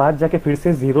 और उसके बाद जाके फिर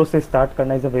से जीरो से स्टार्ट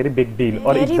करना is a very big deal.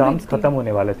 और एग्जाम्स खत्म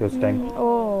होने वाले थे उस टाइम,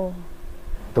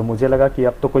 तो मुझे लगा कि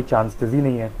अब तो कोई चांसेस ही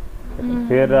नहीं है।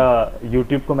 फिर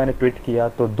यूट्यूब को मैंने ट्वीट किया,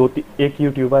 तो एक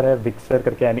यूट्यूबर है विक्सर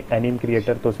करके, एनीम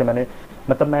क्रिएटर, तो उसे मैंने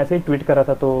मतलब मैं ऐसे ही ट्वीट कर रहा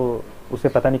था, तो उसे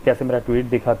पता नहीं कैसे मेरा ट्वीट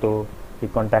दिखा, तो ही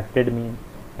कॉन्टैक्टेड मी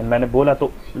एंड मैंने बोला।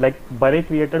 तो लाइक बड़े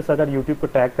क्रिएटर्स अगर यूट्यूब को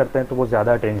टैग करते हैं तो वो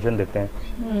ज़्यादा अटेंशन देते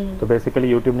हैं। तो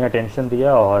बेसिकली यूट्यूब ने अटेंशन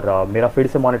दिया और मेरा फिर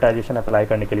से मोनेटाइजेशन अप्लाई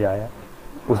करने के लिए आया।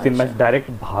 उस दिन मैं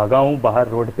डायरेक्ट भागा हूँ बाहर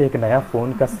रोड पे, एक नया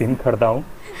फ़ोन का सिम खरीदा हूँ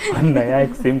नया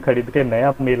एक सिम खरीद के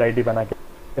नया मेल आईडी बना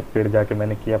के फिर जाके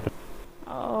मैंने किया।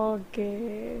 ओके,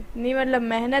 नहीं मतलब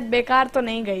मेहनत बेकार तो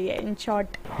नहीं गई है इन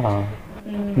शॉर्ट। हाँ,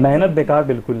 मेहनत बेकार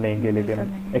बिल्कुल नहीं गई।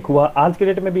 लेकिन एक हुआ आज के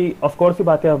डेट में भी ऑफ कोर्स ही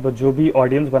बात है, अब जो भी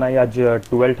ऑडियंस बनाई आज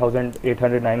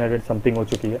 12,800 900 समथिंग हो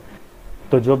चुकी है।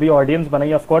 तो जो भी ऑडियंस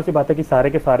बनाई ऑफ कोर्स ही बात है कि सारे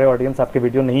के सारे ऑडियंस आपके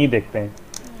वीडियो नहीं देखते हैं।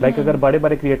 लाइक अगर बड़े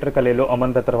बड़े क्रिएटर का ले लो,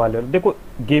 अमन दत्तर वाले, देखो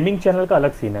गेमिंग चैनल का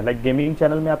अलग सीन है। लाइक गेमिंग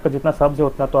चैनल में आपका जितना सब्स है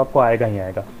उतना तो आपको आएगा ही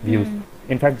आएगा व्यूज,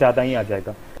 इनफैक्ट ज़्यादा ही आ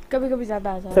जाएगा। कभी कभी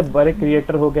ज़्यादा आ जाता है। बड़े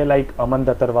क्रिएटर हो गए लाइक अमन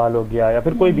दत्तरवाल हो गया या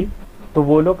फिर कोई भी, तो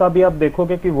वो लोग का भी आप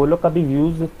देखोगे कि वो लोग का भी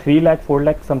व्यूज 3 लाख 4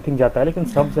 लाख समथिंग जाता है, लेकिन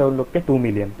सब्स है उन लोग के 2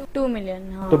 मिलियन। 2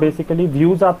 मिलियन, हाँ। तो बेसिकली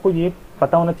व्यूज आपको ये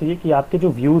पता होना चाहिए कि आपके जो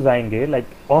व्यूज आएंगे लाइक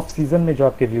ऑफ सीजन में जो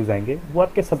आपके व्यूज आएंगे वो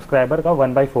आपके सब्सक्राइबर का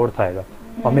 1/4 आएगा,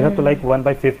 और मेरा तो लाइक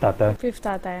 1/5 आता है। फिफ्थ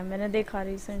आता है, मैंने देखा,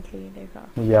 रिसेंटली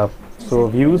देखा। या सो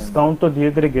व्यूज काउंट तो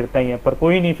धीरे धीरे गिरता ही है, पर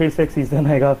कोई नहीं, फिर से एक सीजन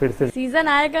आएगा, फिर से सीजन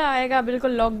आएगा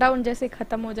बिल्कुल, लॉकडाउन जैसे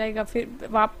खत्म हो जाएगा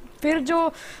फिर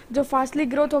जो फास्टली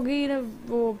ग्रोथ होगी ना,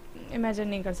 वो इमेजिन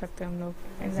नहीं कर सकते हम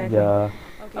लोग। एग्जैक्टली। या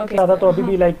ओके। ज़्यादा तो अभी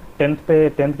भी लाइक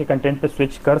 10th के कंटेंट पे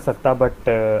स्विच कर सकता, but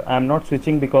I am not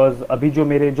switching because अभी जो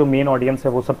मेरे जो मेन ऑडियंस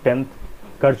है वो सब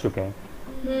 10th कर चुके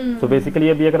हैं। सो बेसिकली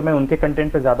अभी अगर मैं उनके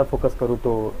कंटेंट पे ज़्यादा फोकस करूँ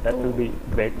तो दैट विल बी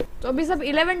ग्रेट। तो अभी सब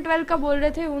 11-12 का बोल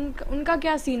रहे थे, उनका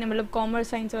क्या सीन है, मतलब कॉमर्स,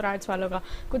 साइंस और आर्ट्स वालों का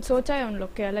कुछ सोचा है उन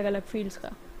लोग के अलग अलग फील्ड्स का?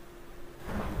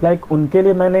 लाइक उनके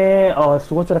लिए मैंने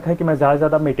सोच रखा है कि मैं ज़्यादा से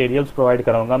ज़्यादा मटेरियल्स प्रोवाइड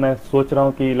कराऊंगा। मैं सोच रहा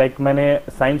हूँ कि लाइक मैंने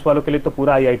साइंस वालों के लिए तो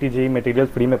पूरा IIT JEE मटेरियल्स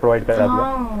फ्री में प्रोवाइड करा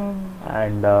दिया,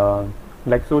 एंड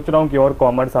लाइक सोच रहा हूँ कि और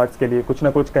कॉमर्स आर्ट्स के लिए कुछ ना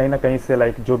कुछ कहीं ना कहीं से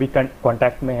लाइक जो भी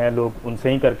कांटेक्ट में है लोग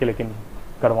उनसे ही करके लेकिन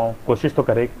करवाऊँ, कोशिश तो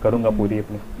करूँगा पूरी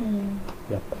अपनी।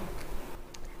 Yeah.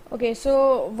 ओके, सो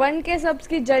 1K सब्स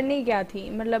की जर्नी क्या थी,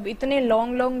 मतलब इतने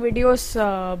लॉन्ग वीडियोस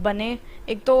बने,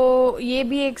 एक तो ये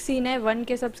भी एक सीन है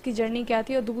 1K सब्स की जर्नी क्या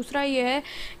थी, और दूसरा ये है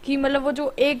कि मतलब वो जो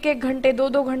 1-1 घंटे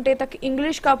 2-2 घंटे तक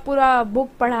इंग्लिश का पूरा बुक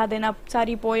पढ़ा देना,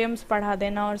 सारी पोएम्स पढ़ा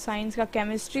देना, और साइंस का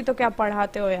केमिस्ट्री तो क्या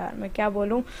पढ़ाते हो यार, मैं क्या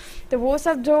बोलूँ। तो वो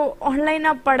सब जो ऑनलाइन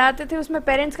आप पढ़ाते थे उसमें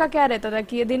पेरेंट्स का क्या रहता था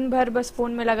कि ये दिन भर बस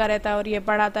फ़ोन में लगा रहता है और ये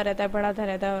पढ़ाता रहता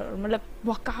है, और मतलब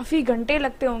वो काफ़ी घंटे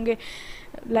लगते होंगे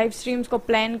लाइव स्ट्रीम्स को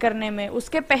प्लान करने में।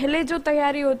 उसके पहले जो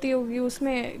तैयारी होती होगी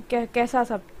उसमें कैसा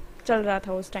सब चल रहा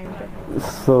था उस टाइम पे?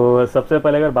 सो सबसे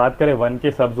पहले अगर बात करें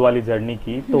 1K सब्स वाली जर्नी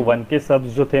की, तो 1K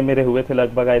सब्स जो थे मेरे हुए थे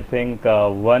लगभग I think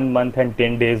 1 month and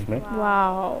 10 days में।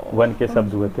 वाओ। 1K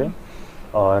सब्स हुए थे,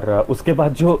 और उसके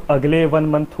बाद जो अगले 1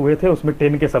 मंथ हुए थे उसमें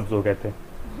 10K सब्स हो गए थे।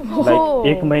 लाइक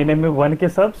एक महीने में 1K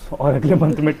सब्स और अगले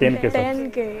मंथ में 10K सब्स।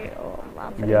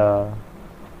 10K। या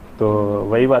तो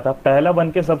वही बात है, पहला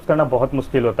 1K सब्स करना बहुत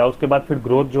मुश्किल होता है, उसके बाद फिर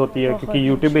ग्रोथ जो होती है क्योंकि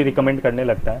यूट्यूब भी रिकमेंड करने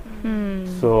लगता है।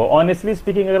 सो ऑनेस्टली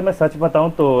स्पीकिंग अगर मैं सच बताऊं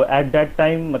तो एट दैट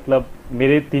टाइम मतलब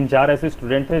मेरे 3-4 ऐसे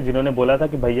स्टूडेंट थे जिन्होंने बोला था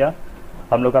कि भैया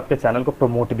हम लोग आपके चैनल को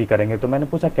प्रमोट भी करेंगे। तो मैंने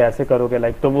पूछा कैसे करोगे,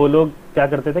 लाइक तो वो लोग क्या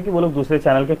करते थे कि वो लोग दूसरे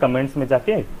चैनल के कमेंट्स में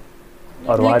जाके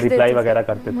और वहाँ रिप्लाई वगैरह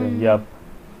करते थे। या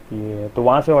ये तो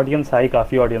वहाँ से ऑडियंस आई,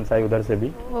 काफ़ी ऑडियंस आई उधर से भी।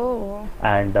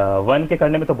 एंड 1K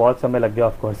करने में तो बहुत समय लग गया,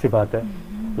 ऑफ कोर्स ही बात है।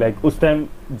 लाइक उस टाइम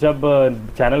जब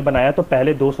चैनल बनाया तो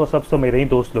पहले 200 सब्स तो मेरे ही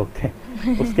दोस्त लोग थे।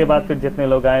 उसके बाद फिर जितने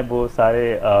लोग आए वो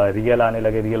सारे रियल आने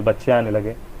लगे, रियल बच्चे आने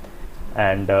लगे,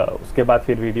 एंड उसके बाद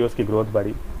फिर वीडियोस की ग्रोथ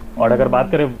बढ़ी। और अगर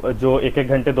बात करें जो 1-1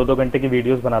 घंटे 2-2 घंटे की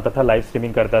वीडियोस बनाता था, लाइव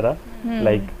स्ट्रीमिंग करता था,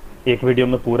 लाइक एक वीडियो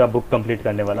में पूरा बुक कंप्लीट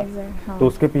करने वाला, तो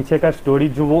उसके पीछे का स्टोरी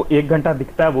जो वो 1 घंटा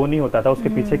दिखता है वो नहीं होता था, उसके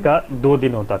पीछे का 2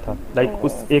 दिन होता था। लाइक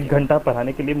उस 1 घंटा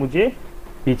पढ़ाने के लिए मुझे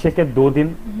पीछे के 2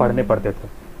 दिन पढ़ने पड़ते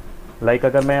थे। लाइक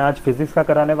अगर मैं आज फिजिक्स का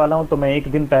कराने वाला हूँ तो मैं 1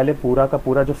 दिन पहले पूरा का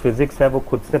पूरा जो फिजिक्स है वो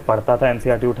खुद से पढ़ता था,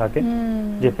 NCERT उठा के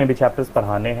जितने भी चैप्टर्स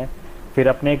पढ़ाने हैं। फिर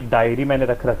अपने एक डायरी मैंने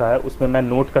रखा है, उसमें मैं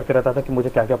नोट करते रहता था कि मुझे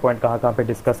क्या क्या पॉइंट कहाँ पे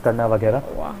डिस्कस करना वगैरह।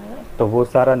 तो वो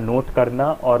सारा नोट करना,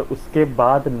 और उसके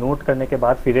बाद नोट करने के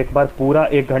बाद फिर एक बार पूरा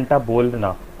 1 घंटा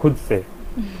बोलना खुद से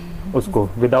उसको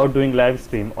विदाउट डूइंग लाइव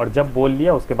स्ट्रीम, और जब बोल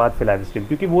लिया उसके बाद फिर लाइव स्ट्रीम,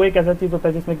 क्योंकि वो एक ऐसा चीज़ होता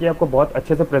है जिसमें कि आपको बहुत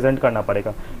अच्छे से प्रेजेंट करना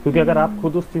पड़ेगा। क्योंकि अगर आप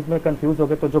खुद उस चीज़ में कंफ्यूज हो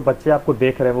गए तो जो बच्चे आपको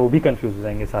देख रहे हैं वो भी कंफ्यूज हो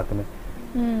जाएंगे साथ में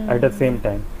एट द सेम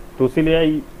टाइम। तो इसीलिए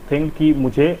आई थिंक कि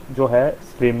मुझे जो है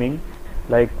स्ट्रीमिंग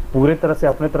लाइक पूरे तरह से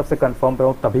अपने तरफ से कंफर्म पे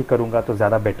हूँ तभी करूँगा तो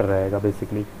ज़्यादा बेटर रहेगा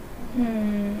बेसिकली।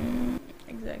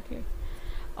 एग्जैक्टली।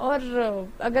 और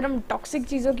अगर हम टॉक्सिक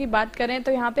चीज़ों की बात करें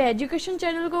तो यहाँ पे एजुकेशन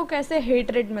चैनल को कैसे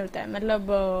हेट रेट मिलता है, मतलब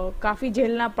काफ़ी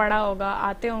झेलना पड़ा होगा,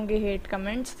 आते होंगे हेट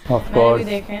कमेंट्स, मैंने भी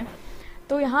देखे हैं।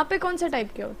 तो यहाँ पे कौन सा टाइप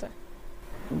के होता है?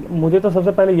 मुझे तो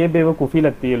सबसे पहले ये बेवकूफ़ी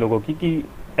लगती है लोगों की कि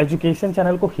एजुकेशन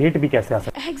चैनल को हेट भी कैसे आ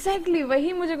सकता है। एग्जैक्टली,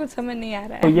 वही मुझे कुछ समझ नहीं आ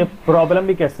रहा है। तो ये प्रॉब्लम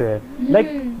भी कैसे है। लाइक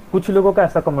कुछ लोगों का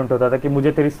ऐसा कमेंट होता था कि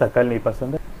मुझे तेरी शक्ल नहीं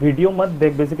पसंद है, वीडियो मत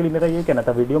देख। बेसिकली मेरा ये कहना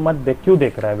था वीडियो मत देख, क्यों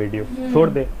देख रहा है वीडियो, छोड़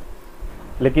दे।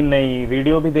 लेकिन नहीं,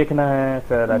 वीडियो भी देखना है,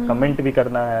 फिर कमेंट भी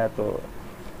करना है। तो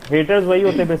हेटर्स वही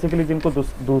होते हैं बेसिकली जिनको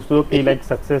दूसरों की लाइक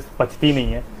सक्सेस पचती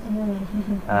नहीं है,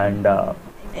 एंड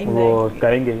वो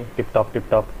करेंगे tip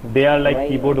top. They are like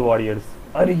keyboard warriors.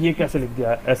 अरे ये कैसे लिख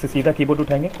दिया, ऐसे सीधा कीबोर्ड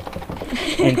उठाएंगे,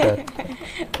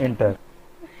 इंटर।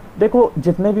 देखो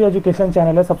जितने भी एजुकेशन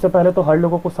चैनल है, सबसे पहले तो हर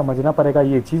लोगों को समझना पड़ेगा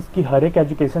ये चीज़ कि हर एक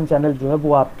एजुकेशन चैनल जो है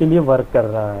वो आपके लिए वर्क कर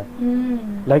रहा है।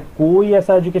 लाइक कोई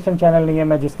ऐसा एजुकेशन चैनल नहीं है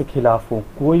मैं जिसके खिलाफ हूँ,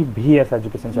 कोई भी ऐसा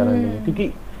एजुकेशन चैनल नहीं है,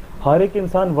 क्योंकि हर एक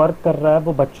इंसान वर्क कर रहा है,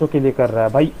 वो बच्चों के लिए कर रहा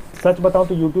है। भाई सच बताऊँ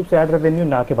तो यूट्यूब से एड रेवेन्यू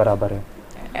ना के बराबर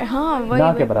है। हाँ,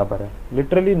 ना के बराबर है,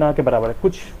 लिटरली ना के बराबर है।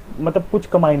 कुछ मतलब कुछ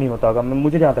कमाई नहीं होता होगा,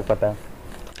 मुझे जहाँ तक पता है।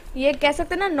 ये कह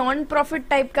सकते हैं ना नॉन प्रॉफिट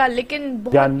टाइप का, लेकिन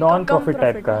बहुत या नॉन कम प्रॉफिट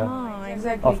टाइप का है, हाँ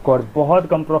एग्जैक्टली। ऑफ कोर्स बहुत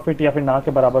कम प्रॉफिट या फिर ना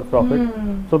के बराबर profit.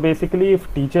 So basically if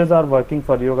teachers are working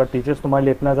for you, अगर टीचर्स तुम्हारे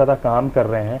लिए इतना ज़्यादा काम कर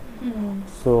रहे हैं,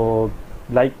 सो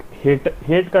लाइक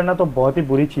हेट करना तो बहुत ही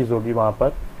बुरी चीज़ होगी वहाँ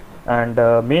पर। एंड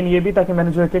मेन ये भी था कि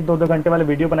मैंने जो एक 1-2 घंटे वाले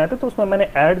वीडियो बनाए थे, तो उसमें मैंने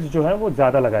एड्स जो है वो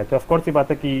ज़्यादा लगाए थे। ऑफ कोर्स ये बात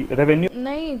है कि रेवेन्यू,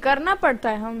 नहीं करना पड़ता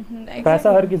है हम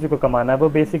पैसा हर किसी को कमाना है, वो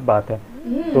बेसिक बात है।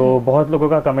 तो बहुत लोगों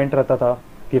का कमेंट रहता था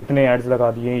कि इतने एड्स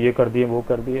लगा दिए, ये कर दिए, वो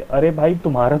कर दिए। अरे भाई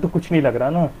तुम्हारा तो कुछ नहीं लग रहा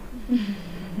ना,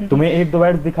 तुम्हें 1-2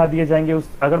 एड्स दिखा दिए जाएंगे। उस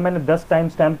अगर मैंने 10 टाइम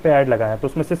स्टैम्प पे ऐड लगाया तो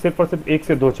उसमें से सिर्फ और सिर्फ 1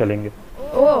 से 2 चलेंगे,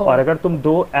 और अगर तुम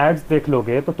 2 एड्स देख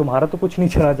लोगे तो तुम्हारा तो कुछ नहीं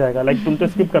चला जाएगा। लाइक तुम तो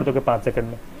स्किप कर दोगे 5 सेकंड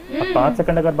में। अब 5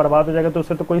 सेकंड अगर बर्बाद हो जाएगा तो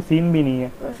उससे तो कोई सीन भी नहीं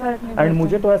है। एंड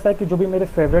मुझे तो ऐसा है कि जो भी मेरे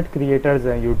फेवरेट क्रिएटर्स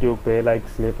हैं यूट्यूब पे, लाइक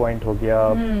स्ले पॉइंट हो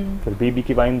गया, फिर बीबी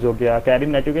की वाइन्स हो गया, कैरी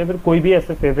नेट हो गया, फिर कोई भी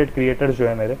ऐसे फेवरेट क्रिएटर्स जो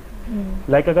है मेरे,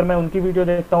 लाइक अगर मैं उनकी वीडियो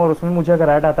देखता हूँ और उसमें मुझे अगर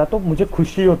ऐड आता है तो मुझे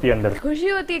खुशी होती है अंदर, खुशी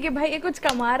होती है कि भाई ये कुछ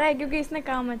कमा रहा है क्योंकि इसने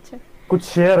काम अच्छा कुछ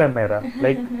शेयर है मेरा,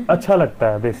 लाइक अच्छा लगता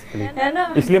है बेसिकली। है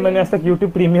ना। इसलिए मैंने आज तक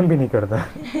यूट्यूब प्रीमियम भी नहीं करता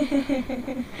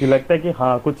कि लगता है कि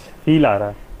हाँ कुछ फील आ रहा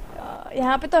है।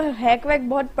 यहाँ पे तो हैक वैक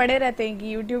बहुत पड़े रहते हैं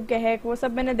कि यूट्यूब के हैक, वो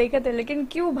सब मैंने देखे थे, लेकिन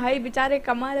क्यों भाई बेचारे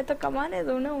कमा रहे तो कमाने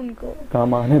दो ना उनको,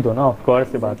 कमाने दो ना, ऑफ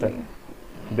कोर्स से बात है।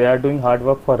 They are doing hard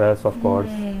work for us, of course.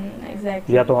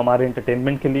 Exactly. या तो हमारे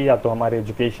एंटरटेनमेंट के लिए, या तो हमारे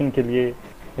एजुकेशन के लिए,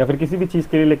 या फिर किसी भी चीज़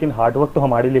के लिए, लेकिन हार्ड वर्क तो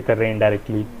हमारे लिए कर रहे हैं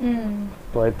इनडायरेक्टली।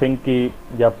 तो आई थिंक कि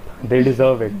yup they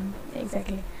deserve it.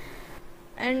 Exactly.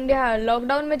 And या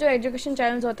लॉकडाउन में जो एजुकेशन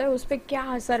चैनल्स होते हैं उस पर क्या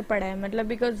असर पड़ा है, मतलब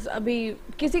बिकॉज अभी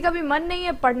किसी का भी मन नहीं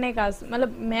है पढ़ने का,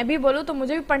 मतलब मैं भी बोलूँ तो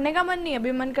मुझे भी पढ़ने का मन नहीं है,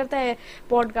 अभी मन करता है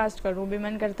पॉडकास्ट करूँ, भी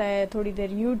मन करता है थोड़ी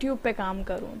देर यूट्यूब पे काम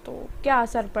करूँ, तो क्या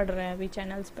असर पड़ रहा है अभी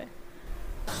चैनल्स पे?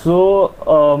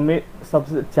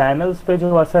 सबसे चैनल्स पे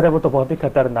जो असर है वो तो बहुत ही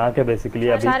खतरनाक है बेसिकली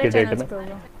अभी के डेट में।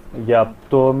 या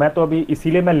तो मैं तो अभी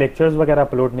इसीलिए मैं लेक्चर्स वगैरह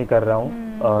अपलोड नहीं कर रहा हूँ।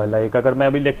 लाइक अगर मैं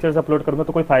अभी लेक्चर्स अपलोड करूँगा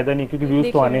तो कोई फायदा नहीं, क्योंकि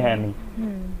व्यूज तो आने हैं नहीं,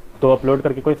 तो अपलोड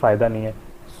करके कोई फायदा नहीं है।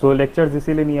 सो लेक्चर्स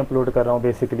इसीलिए नहीं अपलोड कर रहा हूँ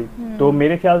बेसिकली। तो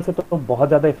मेरे ख्याल से तो बहुत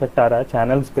ज़्यादा इफेक्ट आ रहा है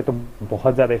चैनल्स पे, तो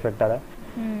बहुत ज़्यादा इफेक्ट आ रहा है।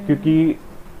 क्योंकि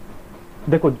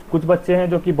देखो कुछ बच्चे हैं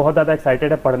जो कि बहुत ज़्यादा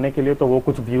एक्साइटेड है पढ़ने के लिए, तो वो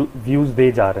कुछ व्यूज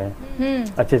दे जा रहे हैं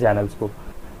अच्छे चैनल्स को,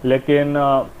 लेकिन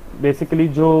बेसिकली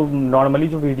जो नॉर्मली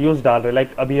जो वीडियोस डाल रहे हैं, लाइक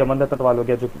अभी अमन दत्तवाल हो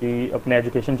गया जो कि अपने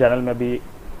एजुकेशन चैनल में भी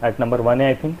एट नंबर 1 है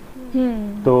आई थिंक,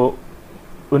 तो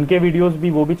उनके वीडियोस भी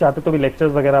वो भी चाहते तो भी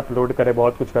लेक्चर्स वगैरह अपलोड करे,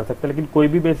 बहुत कुछ कर सकते हैं, लेकिन कोई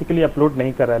भी बेसिकली अपलोड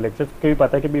नहीं कर रहा है लेक्चर्स, क्योंकि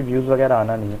पता है कि भी व्यूज वगैरह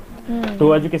आना नहीं है।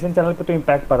 तो एजुकेशन चैनल पे तो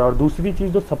इम्पैक्ट पड़ा। और दूसरी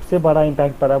चीज़ जो सबसे बड़ा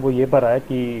इम्पैक्ट पड़ा वो ये पड़ा है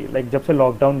कि लाइक जब से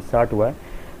लॉकडाउन स्टार्ट हुआ है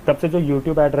तब से जो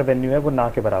यूट्यूब एड रेवेन्यू है वो ना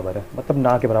के बराबर है, मतलब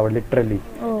ना के बराबर लिटरली।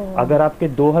 अगर आपके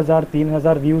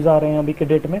 2000-3000 व्यूज आ रहे हैं अभी के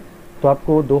डेट में, तो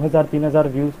आपको 2000-3000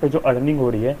 व्यूज पे जो अर्निंग हो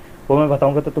रही है वो मैं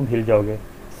बताऊंगा तो तुम हिल जाओगे,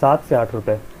 7 से 8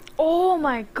 रुपए। Oh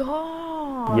my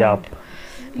God. या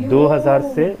 2000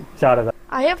 से 4000।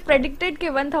 आई हैव प्रेडिक्टेड कि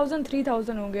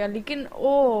 1000-3000 हो गया, लेकिन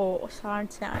ओ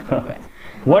 60 से 8 रुपए।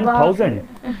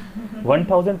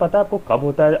 1000 पता है आपको कब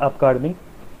होता है आपका अर्निंग?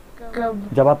 कब?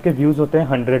 जब आपके व्यूज होते हैं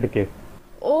 100 के।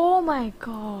 Oh my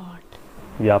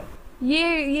God. या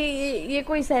ये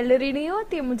कोई सैलरी नहीं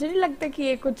होती है, मुझे नहीं लगता कि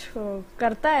ये कुछ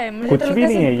करता है, मुझे कुछ तो भी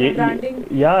नहीं है ये ब्रांडिंग।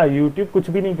 या यूट्यूब कुछ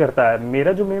भी नहीं करता है।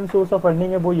 मेरा जो मेन सोर्स ऑफ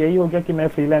अर्निंग है वो यही हो गया कि मैं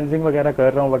फ्रीलांसिंग वगैरह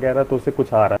कर रहा हूँ वगैरह, तो उससे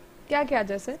कुछ आ रहा है। क्या क्या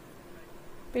जैसे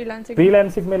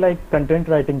फ्रीलांसिंग में लाइक कंटेंट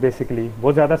राइटिंग बेसिकली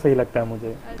वो ज़्यादा सही लगता है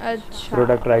मुझे। अच्छा।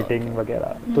 प्रोडक्ट राइटिंग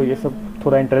वगैरह, तो ये सब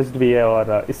थोड़ा इंटरेस्ट भी है,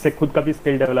 और इससे खुद का भी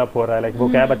स्किल डेवलप हो रहा है, लाइक वो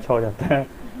कैब अच्छा हो जाता है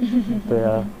तो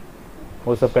यार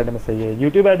वो सब करने में सही है।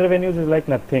 YouTube add revenues is like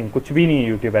nothing, कुछ भी नहीं है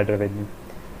यूट्यूब एड रेवेन्यू।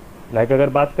 लाइक अगर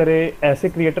बात करें ऐसे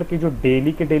क्रिएटर की जो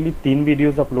डेली के डेली 3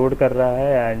 वीडियोस अपलोड कर रहा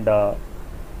है, एंड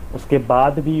उसके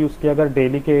बाद भी उसके अगर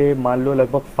डेली के मान लो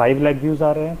लगभग 5 लाख व्यूज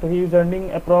आ रहे हैं, तो he is earning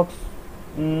approx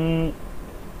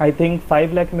I think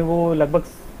 5 lakh में वो लगभग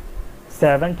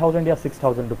 7000 या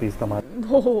 6000 रुपीज कमा रहे हैं।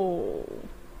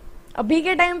 अभी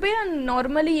के टाइम पे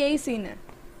नॉर्मली यही सीन है।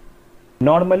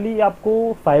 नॉर्मली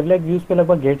आपको 5 लाख व्यूज पे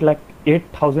लगभग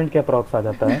 8,000 के अप्रॉक्स आ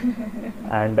जाता है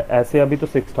एंड ऐसे अभी तो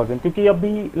 6,000, क्योंकि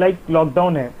अभी लाइक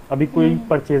लॉकडाउन है, अभी कोई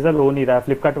परचेजर हो नहीं रहा है,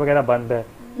 फ्लिपकार्ट वगैरह बंद है,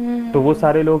 तो वो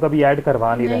सारे लोग अभी ऐड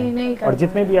करवा नहीं रहे हैं, और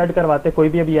जितने भी ऐड करवाते हैं कोई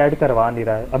भी अभी ऐड करवा नहीं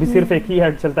रहा है। अभी सिर्फ एक ही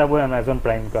ऐड चलता है, वो अमेजोन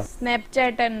प्राइम का,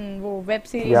 स्नैपचैट एंड वो वेब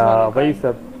सीरीज या वही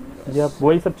सब, या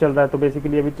वही सब चल रहा है। तो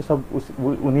बेसिकली अभी तो सब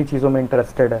उन्हीं चीजों में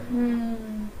इंटरेस्टेड है।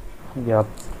 या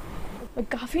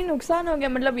काफी नुकसान हो गया,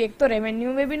 मतलब एक तो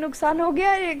रेवेन्यू में भी नुकसान हो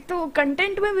गया, एक तो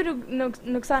कंटेंट में भी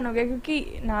नुकसान हो गया,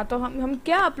 क्योंकि ना तो हम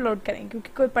क्या अपलोड करें, क्योंकि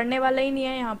कोई पढ़ने वाला ही नहीं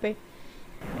है यहाँ पे।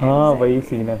 हाँ वही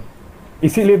सीन है।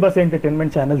 इसीलिए बस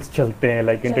एंटरटेनमेंट चैनल्स चलते हैं,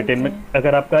 लाइक चलते एंटरटेनमेंट, हैं।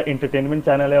 अगर आपका एंटरटेनमेंट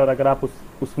चैनल है और अगर आप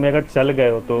उसमें अगर चल गए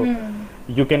हो तो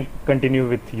you can continue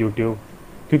with YouTube,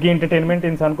 क्योंकि एंटरटेनमेंट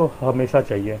इंसान को हमेशा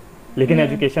चाहिए, लेकिन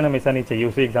एजुकेशन हमेशा नहीं चाहिए,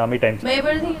 उसे एग्जाम ही टाइम से। मैं ये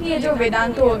बोल रही थी कि ये जो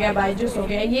वेदांतो हो गया, बायजूस हो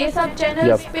गया, ये सब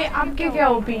चैनल्स पे आपके क्या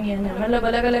ओपिनियन है, मतलब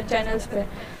अलग अलग चैनल्स पे?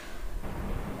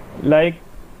 लाइक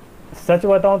सच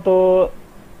बताऊं तो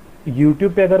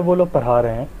यूट्यूब पे अगर वो लोग पढ़ा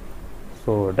रहे हैं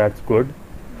सो दैट्स गुड,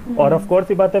 और ऑफ कोर्स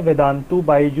ये बात है, वेदांतु,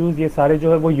 बायजूस, ये सारे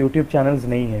जो है वो यूट्यूब चैनल्स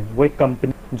नहीं है, वो एक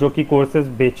कंपनी जो कि कोर्सेज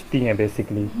बेचती हैं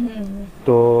बेसिकली।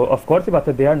 तो ऑफ कोर्स ये बात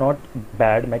है, दे आर नॉट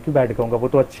बैड, मैं क्यों बैड कहूँगा, वो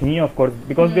तो अच्छी ही हैं of course,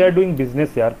 because they are doing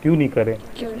business यार, क्यों नहीं करें।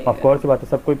 क्यों नहीं ऑफ कोर्स ये बात है,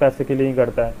 सब कोई पैसे के लिए ही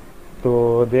करता है,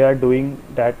 तो दे आर डूइंग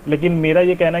दैट। लेकिन मेरा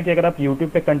ये कहना है कि अगर आप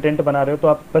यूट्यूब पे कंटेंट बना रहे हो तो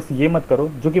आप बस ये मत करो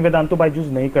जो कि वेदांतु बायजूस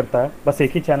नहीं करता है, बस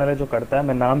एक ही चैनल है जो करता है,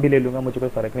 मैं नाम भी ले लूँगा, मुझे कोई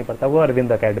फ़र्क नहीं पड़ता, वो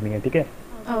अरविंद अकेडमी है, ठीक है,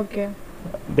 ओके।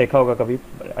 देखा होगा कभी,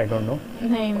 आई डोंट नो।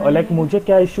 नहीं और लाइक मुझे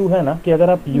क्या इशू है ना कि अगर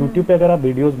आप YouTube पे अगर आप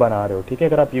वीडियोस बना रहे हो, ठीक है,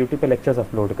 अगर आप YouTube पे लेक्चर्स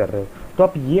अपलोड कर रहे हो तो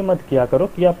आप ये मत किया करो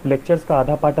कि आप लेक्चर्स का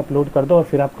आधा पार्ट अपलोड कर दो और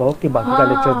फिर आप कहो कि बाकी का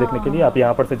लेक्चर्स देखने के लिए आप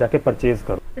यहाँ पर से जाके परचेज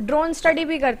करो। ड्रोन स्टडी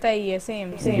भी करता है ये,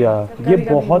 सेम सेम। या ये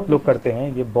बहुत लोग करते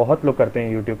हैं, ये बहुत लोग करते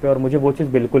हैं YouTube पे, और मुझे वो चीज़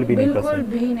बिल्कुल भी नहीं बिल्कुल पसंद,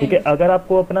 भी नहीं। ठीक है। अगर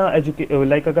आपको अपना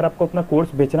लाइक अगर आपको अपना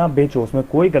कोर्स बेचना, आप बेचो, उसमें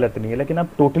कोई गलत नहीं है, लेकिन आप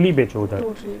टोटली बेचो उधर।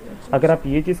 अगर आप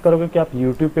ये चीज़ करोगे कि आप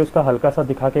YouTube पे उसका हल्का सा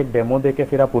दिखा के एक डेमो दे के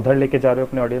फिर आप उधर लेके जा रहे हो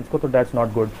अपने ऑडियंस को, तो दैट्स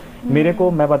नॉट गुड। मेरे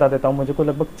को, मैं बता देता हूँ, मुझे को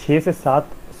लगभग 6 से 7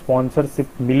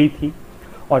 स्पॉन्सरशिप मिली थी,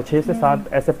 और 6 से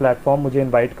 7 ऐसे प्लेटफॉर्म मुझे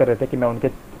इनवाइट कर रहे थे कि मैं उनके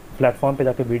प्लेटफॉर्म पे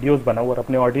जाके वीडियोस बनाऊँ और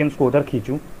अपने ऑडियंस को उधर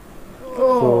खींचूँ।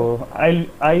 तो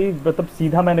आई मतलब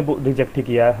सीधा मैंने रिजेक्ट ही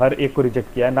किया है, हर एक को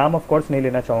रिजेक्ट किया है। नाम ऑफ कोर्स नहीं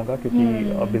लेना चाहूँगा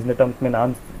क्योंकि बिजनेस टर्म्स में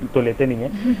नाम तो लेते नहीं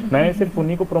है। मैंने सिर्फ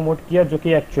उन्हीं को प्रमोट किया जो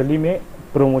कि एक्चुअली में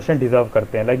प्रमोशन डिजर्व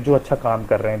करते हैं, लाइक जो अच्छा काम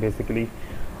कर रहे हैं बेसिकली।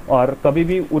 और कभी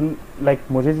भी उन लाइक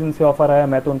मुझे जिनसे ऑफर आया,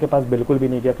 मैं तो उनके पास बिल्कुल भी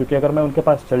नहीं गया, क्योंकि अगर मैं उनके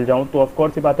पास चल जाऊं तो ऑफ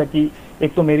कोर्स ये बात है कि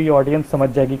एक तो मेरी ऑडियंस समझ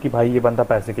जाएगी कि भाई ये बंदा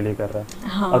पैसे के लिए कर रहा है,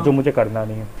 हाँ। और जो मुझे करना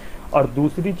नहीं है। और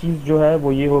दूसरी चीज़ जो है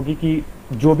वो ये होगी कि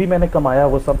जो भी मैंने कमाया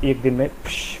वो सब एक दिन में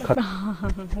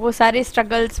खत्म। वो सारे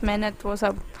स्ट्रगल्स, मेहनत, वो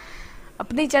सब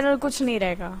अपनी चैनल कुछ नहीं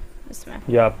रहेगा इसमें।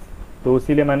 या तो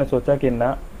इसीलिए मैंने सोचा कि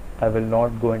ना, I will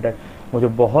not go in that. मुझे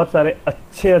बहुत सारे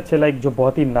अच्छे अच्छे लाइक जो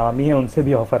बहुत ही नामी हैं उनसे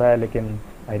भी ऑफर आया, लेकिन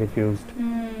आई रिफ्यूज्ड।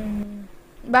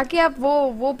 बाकी आप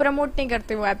वो प्रमोट नहीं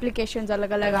करते, वो एप्लीकेशंस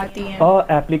अलग अलग आती हैं?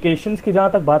 एप्लीकेशंस की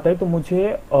जहाँ तक बात है तो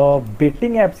मुझे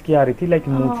बेटिंग एप्स की आ रही थी, लाइक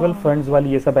म्यूचुअल फंड्स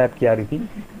वाली ये सब ऐप की आ रही थी।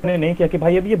 मैंने नहीं किया कि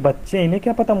भाई अब ये बच्चे, इन्हें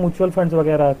क्या पता म्यूचुअल फंड्स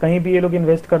वगैरह, कहीं भी ये लोग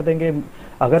इन्वेस्ट कर देंगे।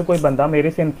 अगर कोई बंदा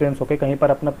मेरे से इन्फ्लुएंस होकर कहीं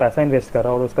पर अपना पैसा इन्वेस्ट कर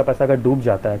रहा है और उसका पैसा अगर डूब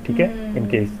जाता है, ठीक है, इन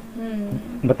केस,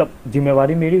 मतलब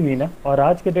जिम्मेवारी मेरी हुई ना। और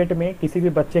आज के डेट में किसी भी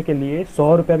बच्चे के लिए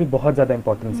 100 रुपया भी बहुत ज़्यादा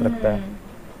इंपॉर्टेंस रखता है,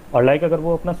 और लाइक अगर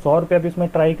वो अपना 100 रुपया भी उसमें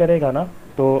ट्राई करेगा ना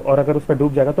तो, और अगर उस पर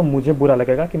डूब जाएगा तो मुझे बुरा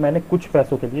लगेगा कि मैंने कुछ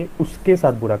पैसों के लिए उसके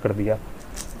साथ बुरा कर दिया।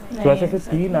 तो ऐसे ऐसे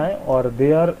सीन आए, और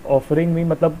दे आर ऑफरिंग मी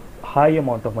मतलब हाई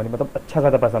अमाउंट ऑफ मनी, मतलब अच्छा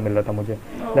खासा पैसा मिल रहा था मुझे।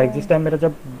 लाइक जिस टाइम मेरा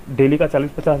जब डेली का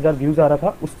 40-50 हज़ार व्यूज़ आ रहा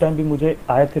था, उस टाइम भी मुझे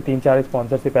आए थे 3-4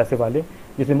 स्पॉन्सरशिप पैसे वाले,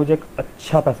 जिससे मुझे एक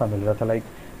अच्छा पैसा मिल रहा था। लाइक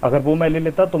अगर वो मैं ले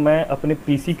लेता तो मैं अपने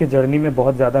पीसी के जर्नी में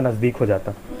बहुत ज़्यादा नज़दीक हो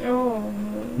जाता,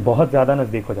 बहुत ज़्यादा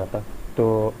नज़दीक हो जाता।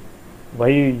 तो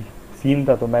वही सीन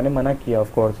था, तो मैंने मना किया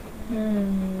ऑफ कोर्स,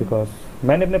 बिकॉज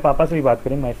मैंने अपने पापा से भी बात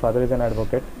करी, my father is an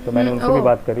advocate, तो मैंने उनसे भी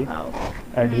बात करी,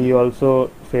 एंड ही आल्सो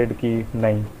सेड कि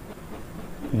नहीं,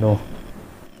 नो,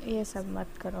 ये सब मत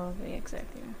करो अभी।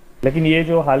 एग्जैक्टली। लेकिन ये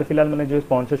जो हाल फिलहाल मैंने जो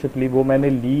स्पॉन्सरशिप ली वो मैंने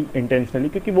ली इंटेंशनली,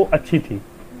 क्योंकि वो अच्छी थी,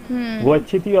 वो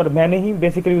अच्छी थी, और मैंने ही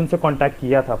बेसिकली उनसे कांटेक्ट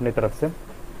किया था अपनी तरफ से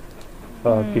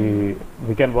कि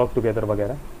वी कैन वर्क टुगेदर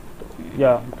वगैरह।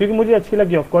 या क्योंकि मुझे अच्छी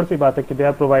लगी, ऑफ कोर्स ये बात है कि they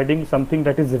are providing something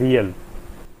that is real.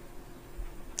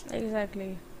 Exactly.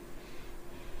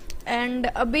 And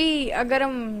अभी अगर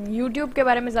हम YouTube के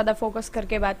बारे में ज़्यादा फोकस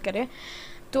करके बात करें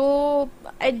तो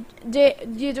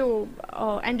ये जो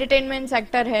एंटरटेनमेंट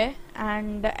सेक्टर है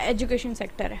एंड एजुकेशन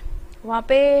सेक्टर है, वहाँ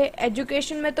पे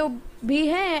एजुकेशन में तो भी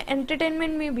है,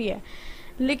 एंटरटेनमेंट में भी है।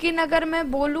 लेकिन अगर मैं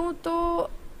बोलूँ तो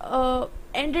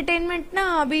एंटरटेनमेंट ना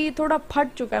अभी थोड़ा फट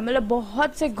चुका है, मतलब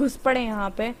बहुत से घुस पड़े यहाँ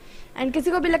पे। एंड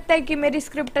किसी को भी लगता है कि मेरी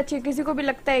स्क्रिप्ट अच्छी है, किसी को भी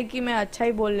लगता है कि मैं अच्छा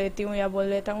ही बोल लेती हूँ या बोल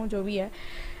लेता हूँ, जो भी है।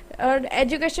 और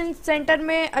एजुकेशन सेंटर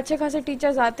में अच्छे खासे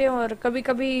टीचर्स आते हैं और कभी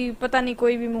कभी पता नहीं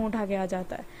कोई भी मुंह उठा के आ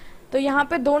जाता है। तो यहाँ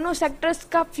पे दोनों सेक्टर्स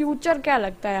का फ्यूचर क्या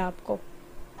लगता है आपको?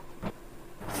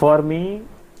 फॉर मी,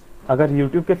 अगर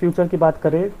YouTube के फ्यूचर की बात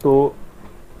करें तो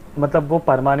मतलब वो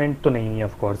परमानेंट तो नहीं है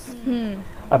ऑफ कोर्स।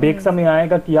 अब एक समय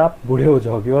आएगा कि आप बूढ़े हो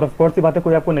जाओगे, और ऑफ कोर्स ये बात है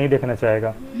कोई आपको नहीं देखना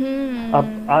चाहेगा।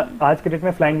 अब आज के डेट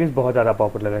में फ्लाइंग विज बहुत ज़्यादा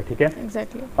पॉपुलर है, ठीक है।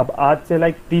 Exactly. अब आज से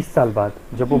लाइक 30 साल बाद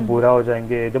जब वो बुरा हो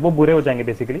जाएंगे, जब वो बुरे हो जाएंगे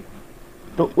बेसिकली,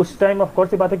 तो उस टाइम ऑफ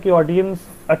कोर्स ये बात है कि ऑडियंस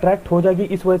अट्रैक्ट हो जाएगी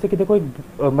इस वजह से कि देखो एक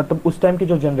मतलब उस टाइम की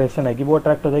जो जनरेशन है कि वो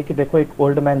अट्रैक्ट हो जाएगी कि देखो एक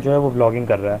ओल्ड मैन जो है वो व्लॉगिंग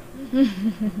कर रहा है,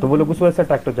 तो वो लोग उस वजह से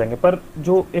अट्रैक्ट हो जाएंगे। पर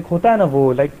जो एक होता है ना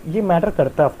वो लाइक ये मैटर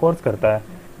करता है, ऑफ कोर्स करता है।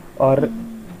 और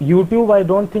यूट्यूब आई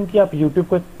डोंट थिंक कि आप यूट्यूब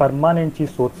को एक परमानेंट चीज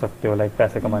सोच सकते हो लाइक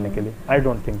पैसे कमाने के लिए, आई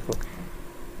डोंट थिंक सो।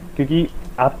 क्योंकि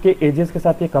आपके एजेस के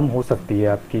साथ ये कम हो सकती है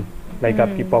आपकी लाइक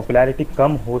आपकी पॉपुलैरिटी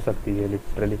कम हो सकती है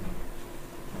लिटरली।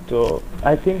 तो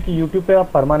आई थिंक यूट्यूब पे आप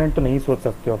परमानेंट तो नहीं सोच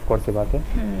सकते, ऑफ कोर्स ये बात है।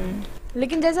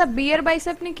 लेकिन जैसा बियर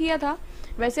बाइसेप ने किया था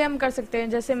वैसे हम कर सकते हैं,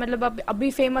 जैसे मतलब अब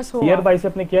अभी फेमस हो बियर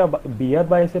बाइसेप ने किया, Beer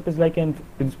Biceps is like an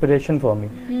inspiration for me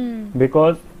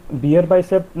because Beer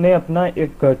Biceps ने अपना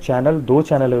एक चैनल, 2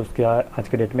 चैनल है उसके आज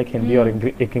के डेट में, एक हिंदी और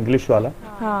एक इंग्लिश वाला।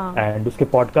 हाँ एंड उसके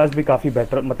पॉडकास्ट भी काफी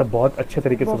बेटर, मतलब बहुत अच्छे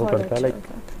तरीके से वो बहुत करता है, अच्छा लाइक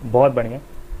था। बहुत बढ़िया।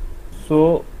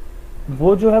 सो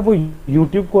वो जो है वो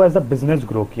यूट्यूब को एज अ बिजनेस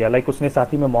ग्रो किया, लाइक उसने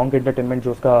साथ ही में मॉन्क एंटरटेनमेंट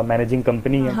जो उसका मैनेजिंग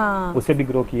कंपनी है हाँ उसे भी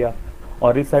ग्रो किया,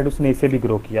 और इस साइड उसने इसे भी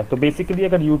ग्रो किया। तो बेसिकली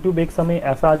अगर यूट्यूब एक समय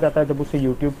ऐसा आ जाता है जब उसे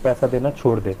यूट्यूब पैसा देना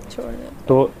छोड़ दे, छोड़ दे।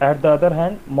 तो at the other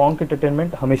hand Monk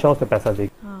Entertainment हमेशा उसे पैसा देगी।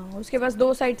 हाँ उसके पास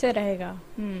 2 साइड से रहेगा।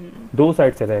 2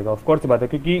 साइड से रहेगा, ऑफ कोर्स बात है,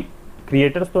 क्योंकि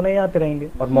क्रिएटर्स तो नहीं आते रहेंगे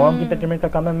और मॉन्क एंटरटेनमेंट का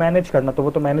काम है मैनेज करना, तो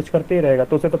वो तो मैनेज करते ही रहेगा,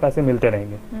 तो उसे तो पैसे मिलते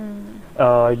रहेंगे।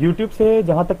 यूट्यूब से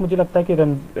जहाँ तक मुझे लगता है कि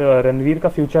रणवीर का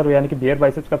फ्यूचर यानी कि बियर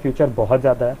बाइसेप्स का फ्यूचर बहुत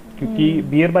ज़्यादा है, क्योंकि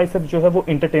बियर बाइसेप्स जो है वो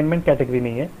इंटरटेनमेंट कैटेगरी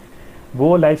नहीं है,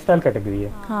 वो लाइफस्टाइल कैटेगरी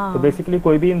है। हाँ तो बेसिकली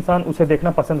कोई भी इंसान उसे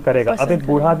देखना पसंद करेगा। अब पसंद एक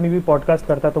बूढ़ा आदमी भी पॉडकास्ट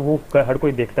करता है तो वो हर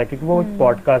कोई देखता है, क्योंकि वो एक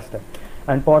पॉडकास्ट है।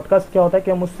 एंड पॉडकास्ट क्या होता है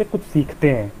कि हम उससे कुछ सीखते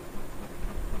हैं,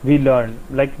 वी लर्न।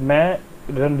 लाइक मैं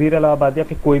रणवीर इलाहाबादिया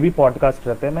के कोई भी पॉडकास्ट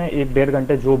रहते हैं, मैं 1-1.5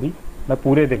 घंटे जो भी मैं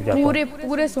पूरे देख जाता हूँ, पूरे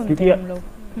पूरे सुनते क्योंकि हैं हम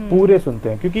लोग। पूरे सुनते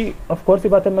हैं, क्योंकि ऑफ कोर्स ये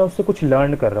बात है मैं उससे कुछ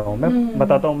लर्न कर रहा हूँ। मैं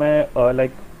बताता हूँ, मैं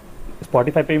लाइक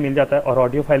स्पॉटिफाई पे भी मिल जाता है और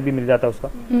ऑडियो फाइल भी मिल जाता है उसका।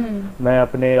 मैं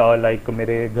अपने लाइक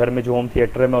मेरे घर में जो होम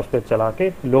थिएटर है मैं उस पर चला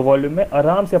के लो वॉल्यूम में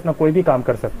आराम से अपना कोई भी काम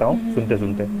कर सकता हूँ सुनते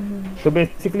सुनते। तो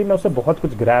बेसिकली मैं उससे बहुत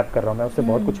कुछ ग्रैब कर रहा हूँ, मैं उससे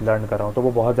बहुत कुछ लर्न कर रहा हूँ, तो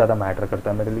वो बहुत ज़्यादा मैटर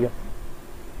करता है मेरे लिए।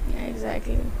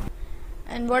 Exactly.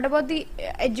 And what about the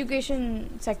education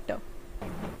sector?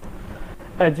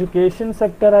 Education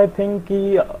sector I think कि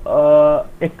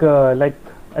एक लाइक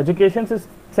एजुकेशन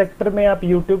सेक्टर में आप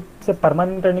यूट्यूब से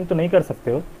परमानेंट अर्निंग तो नहीं कर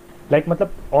सकते हो, लाइक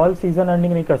मतलब ऑल सीजन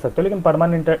अर्निंग नहीं कर सकते हो, लेकिन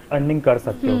परमानेंट अर्निंग कर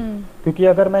सकते हो। क्योंकि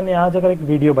अगर मैंने आज अगर एक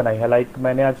वीडियो बनाई है, लाइक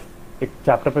मैंने आज एक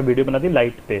चैप्टर पे वीडियो बना दी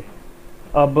लाइट पे,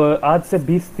 अब आज से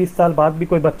 20-30 साल बाद भी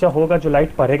कोई बच्चा होगा जो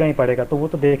लाइट पढ़ेगा ही पढ़ेगा, तो वो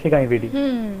तो देखेगा ही वीडियो।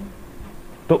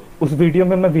 तो उस वीडियो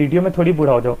में मैं वीडियो में थोड़ी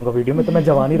बूढ़ा हो जाऊंगा, वीडियो में तो मैं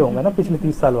जवान ही रहूंगा ना, पिछले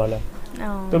 30 साल वाला।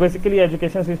 तो बेसिकली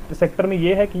एजुकेशन सेक्टर में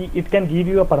ये है कि it can give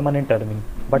you a permanent earning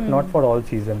but not for all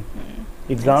season.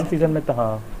 Exam season में तो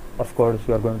हाँ of course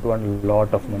you are going to earn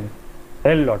lot of money,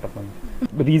 hell lot of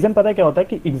money. Reason पता है क्या होता है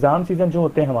कि एग्जाम सीजन जो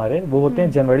होते हैं हमारे वो होते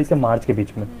हैं जनवरी से मार्च के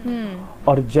बीच में,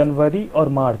 और जनवरी और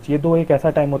मार्च ये 2 एक ऐसा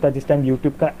टाइम होता है जिस टाइम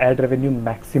यूट्यूब का एड रेवेन्यू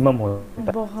मैक्सिमम होता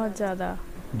है। बहुत ज्यादा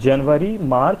जनवरी,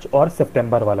 मार्च और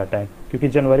सितंबर वाला टाइम, क्योंकि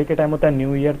जनवरी के टाइम होता है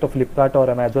न्यू ईयर, तो फ्लिपकार्ट और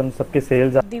अमेजोन सबके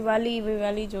सेल्स,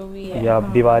 दिवाली जो भी है या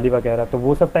दिवाली वगैरह, तो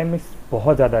वो सब टाइम में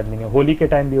बहुत ज़्यादा अर्निंग है। होली के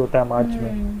टाइम भी होता है मार्च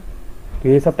में, तो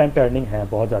ये सब टाइम पे अर्निंग है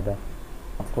बहुत ज़्यादा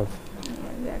ऑफ कोर्स।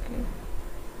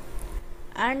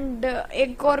 एंड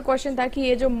एक और क्वेश्चन था कि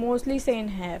ये जो मोस्टली सेन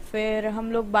है, फिर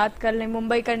हम लोग बात कर लें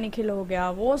मुंबई का निखिल हो गया,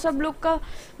 वो सब लोग का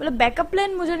मतलब बैकअप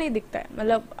प्लान मुझे नहीं दिखता है।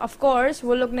 मतलब ऑफ कोर्स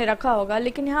वो लोग ने रखा होगा,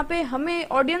 लेकिन यहाँ पे हमें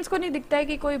ऑडियंस को नहीं दिखता है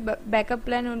कि कोई बैकअप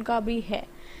प्लान उनका भी है,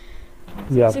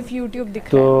 सिर्फ यूट्यूब दिख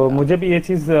रहा है। तो मुझे भी ये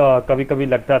चीज़ कभी कभी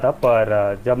लगता था,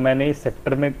 पर जब मैंने इस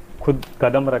सेक्टर में खुद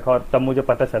कदम रखा और तब मुझे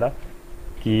पता चला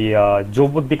कि जो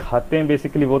वो दिखाते हैं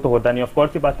बेसिकली वो तो होता नहीं। ऑफ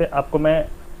कोर्स ये बात है, आपको मैं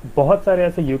बहुत सारे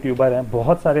ऐसे यूट्यूबर हैं,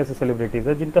 बहुत सारे ऐसे सेलिब्रिटीज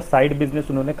हैं जिनका साइड बिजनेस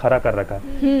उन्होंने खड़ा कर रखा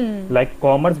है। लाइक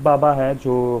कॉमर्स बाबा है,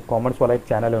 जो कॉमर्स वाला एक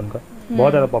चैनल है उनका,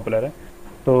 बहुत ज़्यादा पॉपुलर है।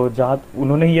 तो जहाँ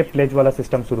उन्होंने ही ये प्लेज वाला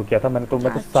सिस्टम शुरू किया था, मैं तो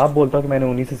साफ बोलता हूँ कि मैंने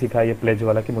उन्हीं से सीखा है ये प्लेज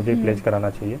वाला, कि मुझे प्लेज कराना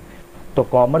चाहिए। तो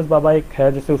कॉमर्स बाबा एक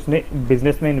है जिसे उसने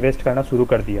बिजनेस में इन्वेस्ट करना शुरू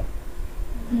कर दिया।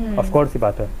 ऑफ कोर्स ही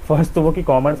बात है, फर्स्ट तो वो कि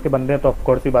कॉमर्स के बंदे हैं, तो ऑफ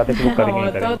कोर्स ही बात है कि वो करेंगे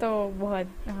ही करेंगे। तो बहुत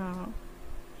हाँ।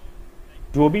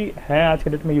 जो भी है आज के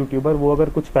डेट में यूट्यूबर, वो अगर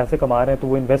कुछ पैसे कमा रहे हैं तो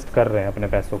वो इन्वेस्ट कर रहे हैं अपने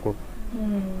पैसों को,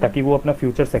 ताकि वो अपना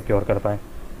फ्यूचर सिक्योर कर पाए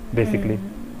बेसिकली।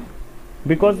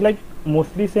 बिकॉज लाइक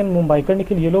मोस्टली से मुंबई का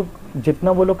निखिल, ये लोग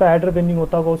जितना वो लोग का एड रेवेन्यू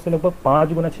होता होगा उससे लगभग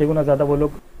 5 गुना 6 गुना ज़्यादा वो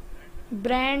लोग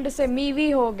ब्रांड से, मीवी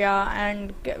हो गया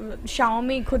एंड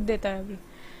शाओमी खुद देता है अभी,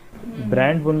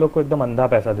 ब्रांड उन लोग को एकदम अंधा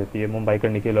पैसा देती है, मुंबई का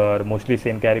निखिल और मोस्टली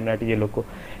सेम कैरीमिनाटी। ये लोग को,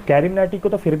 कैरीमिनाटी को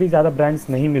तो फिर भी ज़्यादा ब्रांड्स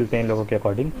नहीं मिलते हैं इन लोगों के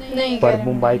अकॉर्डिंग, पर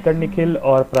मुंबई का निखिल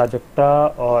और प्राजक्ता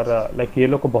और लाइक ये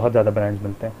लोग को बहुत ज़्यादा ब्रांड्स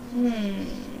मिलते हैं।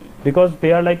 बिकॉज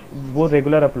दे आर लाइक वो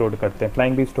रेगुलर अपलोड करते हैं।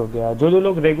 फ्लाइंग बीस्ट हो गया, जो जो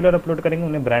लोग रेगुलर अपलोड करेंगे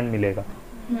उन्हें ब्रांड मिलेगा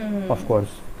ऑफ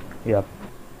कोर्स। या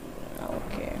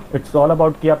ओके, इट्स ऑल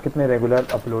अबाउट कि आप कितने रेगुलर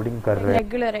अपलोडिंग कर रहे हैं।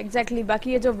 Regular exactly.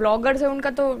 बाकी ये जो व्लॉगर्स है उनका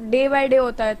तो डे बाय डे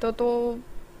होता है, तो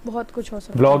बहुत कुछ हो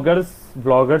सकता है।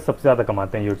 ब्लॉगर्स सबसे ज्यादा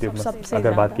कमाते हैं यूट्यूब में सबसे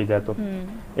अगर बात ज्यादा। की जाए तो।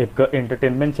 एक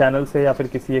एंटरटेनमेंट चैनल से या फिर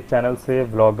किसी एक चैनल से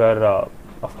व्लॉगर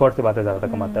ऑफ कोर्स से बातें ज़्यादा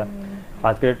कमाता है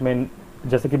आज के डेट में।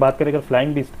 जैसे कि बात करें अगर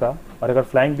फ्लाइंग बीस्ट का, और अगर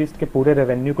फ्लाइंग बीस्ट के पूरे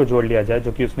रेवेन्यू को जोड़ लिया जाए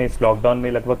जो कि उसने इस लॉकडाउन में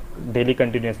लगभग डेली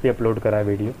कंटिन्यूसली अपलोड करा है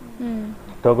वीडियो,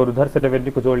 तो अगर उधर से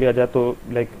रेवेन्यू को जोड़ लिया जाए तो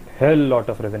like hell lot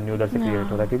of revenue उधर से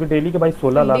क्रिएट हो रहा है, क्योंकि डेली के भाई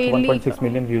 16 लाख Daily 1.6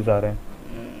 मिलियन व्यूज आ रहे हैं।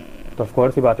 तो ऑफ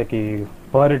कोर्स ही बात है कि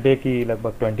पर डे की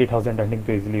लगभग 20,000 अर्निंग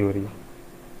तो इजीली हो रही है,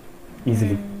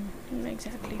 इजीली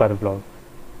एग्जैक्टली। पर ब्लॉग।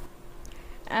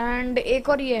 एंड एक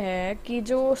और ये है कि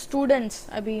जो स्टूडेंट्स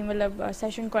अभी मतलब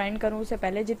सेशन को एंड करूँ उससे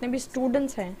पहले जितने भी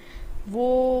स्टूडेंट्स हैं वो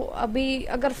अभी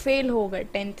अगर फेल हो गए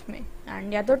 10th में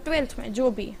एंड या तो 12th में, जो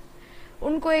भी,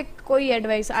 उनको एक कोई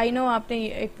एडवाइस, आई नो आपने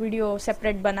एक वीडियो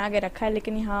सेपरेट बना के रखा है,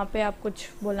 लेकिन यहाँ पे आप कुछ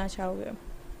बोलना चाहोगे?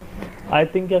 आई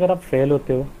थिंक कि अगर आप फेल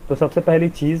होते हो तो सबसे पहली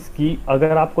चीज़ कि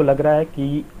अगर आपको लग रहा है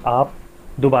कि आप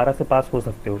दोबारा से पास हो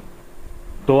सकते हो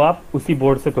तो आप उसी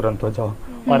बोर्ड से तुरंत हो जाओ।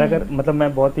 और अगर मतलब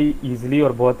मैं बहुत ही इजीली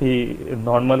और बहुत ही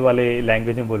नॉर्मल वाले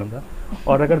लैंग्वेज में बोलूँगा,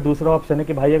 और अगर दूसरा ऑप्शन है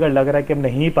कि भाई अगर लग रहा है कि अब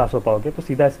नहीं पास हो पाओगे तो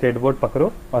सीधा स्टेट बोर्ड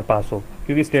पकड़ो और पास हो,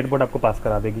 क्योंकि स्टेट बोर्ड आपको पास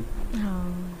करा देगी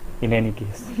इन एनी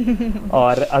केस।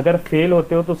 और अगर फेल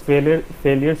होते हो तो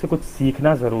फेलियर से कुछ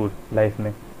सीखना ज़रूर लाइफ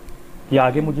में कि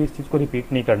आगे मुझे इस चीज़ को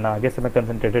रिपीट नहीं करना, आगे से मैं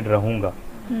कंसंट्रेटेड रहूँगा।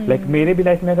 लाइक मेरे भी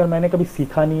लाइफ में अगर मैंने कभी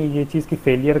सीखा नहीं है ये चीज़ कि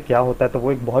फेलियर क्या होता है तो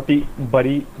वो एक बहुत ही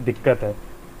बड़ी दिक्कत है,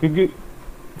 क्योंकि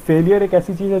फेलियर एक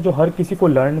ऐसी चीज़ है जो हर किसी को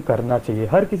लर्न करना चाहिए,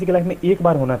 हर किसी के लाइफ में एक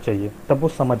बार होना चाहिए, तब वो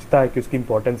समझता है कि उसकी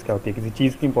इंपॉर्टेंस क्या होती है, किसी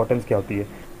चीज़ की इंपॉर्टेंस क्या होती है।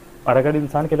 और अगर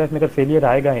इंसान के लाइफ में अगर फेलियर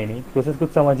आएगा ही नहीं तो उसे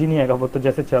कुछ समझ ही नहीं आएगा, वो तो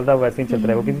जैसे चल रहा है वैसे ही चलता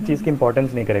रहेगा, वो किसी चीज़ की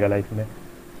इंपॉर्टेंस नहीं करेगा लाइफ में।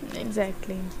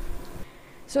 एग्जैक्टली।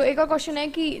 सो एक और क्वेश्चन है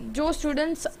कि जो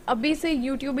स्टूडेंट्स अभी से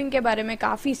यूट्यूबिंग के बारे में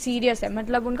काफ़ी सीरियस है,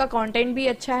 मतलब उनका कंटेंट भी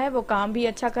अच्छा है, वो काम भी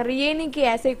अच्छा कर रहे हैं, ये नहीं कि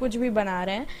ऐसे कुछ भी बना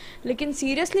रहे हैं, लेकिन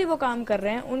सीरियसली वो काम कर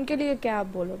रहे हैं, उनके लिए क्या आप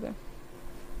बोलोगे?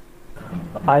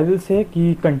 आई विल से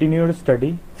कि कंटिन्यूड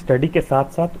स्टडी के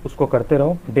साथ साथ उसको करते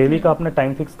रहो। डेली का अपना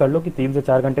टाइम फिक्स कर लो कि 3 से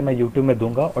 4 घंटे मैं यूट्यूब में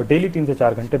दूंगा, और डेली 3 से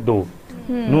 4 घंटे दो,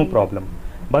 नो प्रॉब्लम।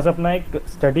 बस अपना एक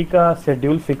स्टडी का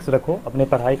शेड्यूल फिक्स रखो, अपने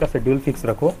पढ़ाई का शेड्यूल फिक्स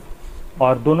रखो,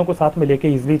 और दोनों को साथ में लेके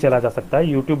इजीली चला जा सकता है।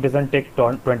 YouTube doesn't take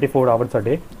 24 hours a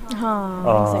day.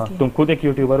 तुम खुद एक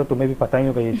यूट्यूबर हो, तुम्हें भी पता ही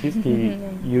होगा ये चीज़ कि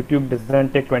YouTube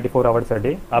doesn't take 24 hours a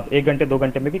day. आप 1 घंटे 2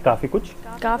 घंटे में भी काफ़ी कुछ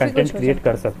कंटेंट क्रिएट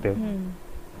कर सकते हो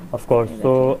ऑफ कोर्स।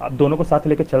 तो आप दोनों को साथ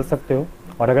लेके चल सकते हो।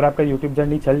 और अगर आपका यूट्यूब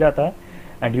जर्नी चल जाता है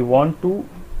एंड यू वांट टू,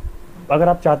 अगर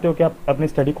आप चाहते हो कि आप अपनी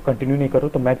स्टडी को कंटिन्यू नहीं करो,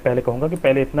 तो मैं पहले कहूँगा कि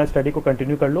पहले इतना स्टडी को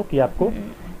कंटिन्यू कर लो कि आपको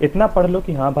इतना पढ़ लो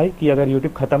कि हाँ भाई कि अगर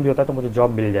यूट्यूब खत्म भी होता है तो मुझे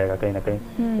जॉब मिल जाएगा कहीं ना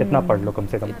कहीं, इतना पढ़ लो कम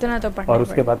से कम। इतना तो पढ़ना और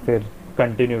उसके पड़ेगा। बाद फिर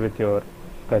continue with your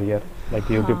career,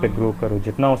 like YouTube पे ग्रो करो,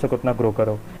 जितना हो सके उतना ग्रो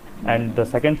करो। And the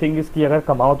second thing is कि अगर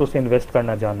कमाओ तो उसे इन्वेस्ट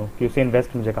करना जानो कि उसे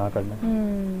इन्वेस्ट मुझे कहाँ करना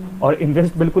है, और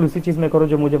इन्वेस्ट बिल्कुल उसी चीज़ में करो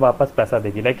जो मुझे वापस पैसा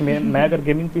देगी। लाइक मैं अगर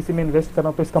गेमिंग पीसी में इन्वेस्ट कर रहा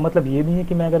हूँ तो इसका मतलब ये नहीं है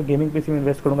कि मैं अगर गेमिंग पीसी में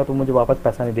इन्वेस्ट करूँगा तो मुझे वापस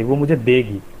पैसा नहीं देगी, वो मुझे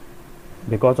देगी,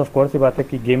 बिकॉज ऑफ कोर्स ये बात है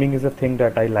कि gaming is a thing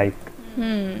that I like.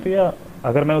 तो या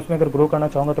अगर मैं उसमें अगर ग्रो करना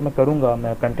चाहूँगा तो मैं करूँगा,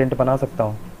 मैं कंटेंट बना सकता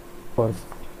हूँ कोर्स।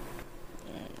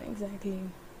 एग्जैक्टली।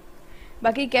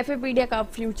 बाकी कैफेपीडिया का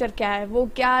फ्यूचर क्या है, वो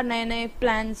क्या नए नए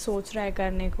प्लान सोच रहा है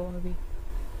करने को अभी?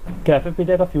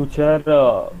 कैफेपीडिया का फ्यूचर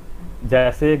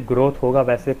जैसे ग्रोथ होगा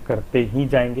वैसे करते ही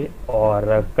जाएंगे, और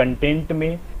कंटेंट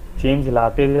में चेंज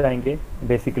लाते जाएंगे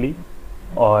बेसिकली।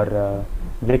 और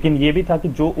लेकिन ये भी था कि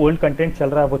जो ओल्ड कंटेंट चल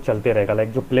रहा है वो चलते रहेगा,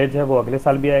 लाइक जो प्लेज है वो अगले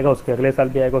साल भी आएगा, उसके अगले साल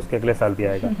भी आएगा, उसके अगले साल भी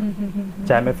आएगा।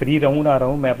 चाहे मैं फ्री रहूँ ना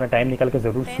रहूँ, मैं अपना टाइम निकाल के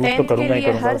जरूर शूट तो 10th के करूँगा ही लिए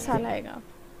करूँगा। हर साल आएगा?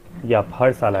 या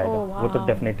हर साल आएगा, Oh, वो तो wow.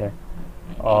 डेफिनेट है।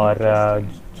 और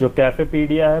जो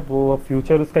कैफेपीडिया है वो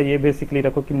फ्यूचर उसका ये बेसिकली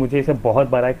रखो कि मुझे इसे बहुत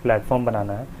बड़ा एक प्लेटफॉर्म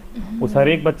बनाना है उस हर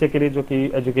एक बच्चे के लिए जो कि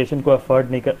एजुकेशन को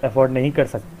अफोर्ड नहीं कर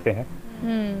सकते हैं।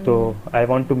 तो I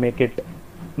want to make it,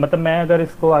 मतलब मैं अगर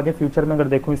इसको आगे फ्यूचर में अगर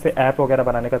देखूँ इसे ऐप वगैरह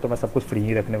बनाने का, तो मैं सब कुछ फ्री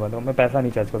ही रखने वाला हूँ, मैं पैसा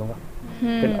नहीं चार्ज करूँगा।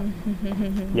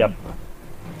 Yup,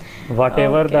 what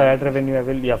ever the ad revenue I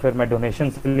will, या फिर मैं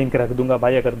डोनेशन लिंक रख दूंगा,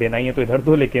 भाई अगर देना ही है तो इधर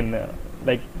दो, लेकिन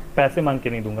लाइक पैसे मांग के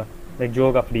नहीं दूंगा, लाइक जो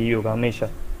होगा फ्री ही होगा हमेशा।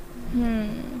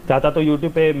 चाहता तो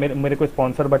यूट्यूब पे मेरे को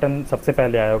स्पॉन्सर बटन सबसे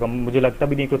पहले आया होगा, मुझे लगता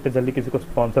भी नहीं कि उतने जल्दी किसी को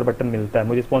स्पॉन्सर बटन मिलता है।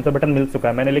 मुझे स्पॉन्सर बटन मिल चुका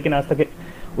है मैंने, लेकिन आज तक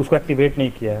उसको एक्टिवेट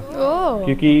नहीं किया है,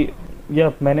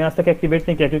 क्योंकि मैंने आज तक एक्टिवेट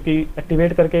नहीं किया, क्योंकि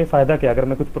एक्टिवेट करके फ़ायदा क्या अगर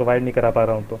मैं कुछ प्रोवाइड नहीं करा पा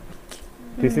रहा हूँ तो।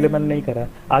 तो इसीलिए मैंने नहीं करा।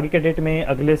 आगे के डेट में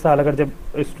अगले साल अगर जब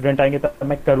स्टूडेंट आएंगे तब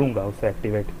मैं करूंगा उसे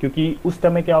एक्टिवेट, क्योंकि उस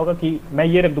टाइम में क्या होगा कि मैं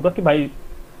ये रख दूंगा कि भाई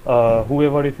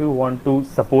whoever if you want to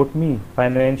support me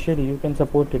financially you can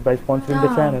support it by sponsoring the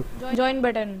हाँ, channel। Join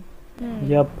button.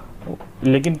 यप।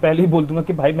 लेकिन पहले ही बोल दूंगा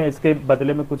कि भाई मैं इसके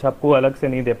बदले में कुछ आपको अलग से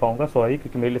नहीं दे पाऊंगा, सॉरी,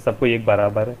 क्योंकि मेरे लिए सबको एक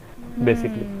बराबर है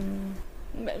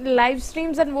बेसिकली। लाइव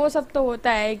स्ट्रीम्स एंड वो सब तो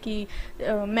होता है कि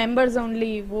मेंबर्स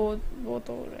ओनली, वो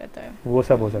तो रहता है। वो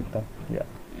सब हो सकता है या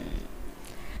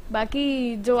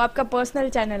बाकी जो आपका पर्सनल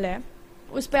चैनल है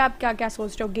उस पे आप क्या क्या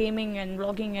सोच रहे हो, गेमिंग एंड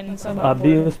ब्लॉगिंग एंड सब?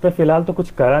 अभी उस पर फिलहाल तो कुछ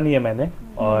करा नहीं है मैंने,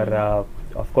 और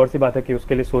ऑफ कोर्स ही बात है कि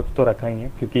उसके लिए सोच तो रखा ही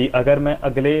है, क्योंकि अगर मैं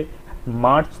अगले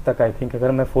मार्च तक आई थिंक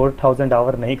अगर मैं 4000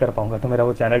 आवर नहीं कर पाऊंगा तो मेरा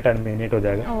वो चैनल टर्मिनेट हो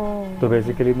जाएगा। तो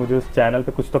बेसिकली मुझे उस चैनल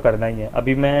पे कुछ तो करना ही है।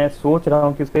 अभी मैं सोच रहा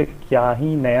हूँ कि उस पर क्या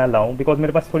ही नया लाऊं, बिकॉज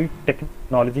मेरे पास थोड़ी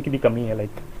टेक्नोलॉजी की भी कमी है।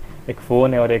 लाइक एक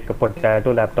फ़ोन है और एक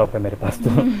पोटैटो लैपटॉप है मेरे पास, तो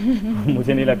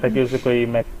मुझे नहीं लगता कि उससे कोई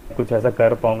मैं कुछ ऐसा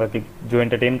कर पाऊंगा कि जो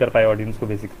एंटरटेन कर पाए ऑडियंस को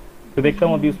बेसिक। तो देखता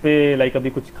हूँ अभी उस पर लाइक अभी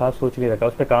कुछ खास सोच नहीं रखा,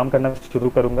 उस पर काम करना शुरू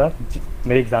करूँगा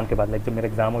मेरे एग्ज़ाम के बाद, लाइक जब मेरा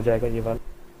एग्ज़ाम हो जाएगा ये वाला।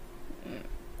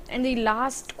 And the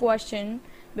last question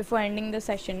before ending the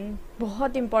session,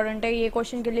 बहुत इंपॉर्टेंट है ये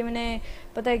क्वेश्चन, के लिए मैंने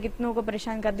पता है कितनों को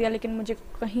परेशान कर दिया लेकिन मुझे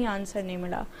कहीं आंसर नहीं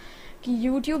मिला, कि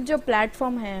यूट्यूब जो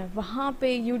प्लेटफॉर्म है वहाँ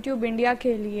पे यूट्यूब इंडिया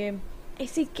के लिए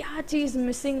ऐसी क्या चीज़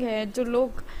मिसिंग है जो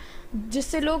लोग,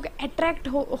 जिससे लोग अट्रैक्ट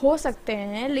हो सकते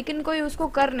हैं लेकिन कोई उसको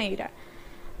कर नहीं रहा।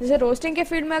 जैसे रोस्टिंग के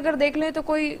फील्ड में अगर देख लें तो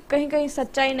कोई कहीं कहीं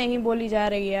सच्चाई नहीं बोली जा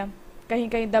रही है, कहीं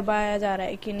कहीं दबाया जा रहा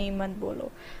है कि नहीं मत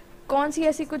बोलो। कौन सी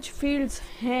ऐसी कुछ फील्ड्स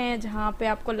हैं जहाँ पे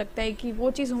आपको लगता है कि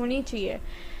वो चीज़ होनी चाहिए?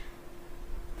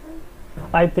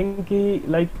 आई थिंक कि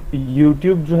लाइक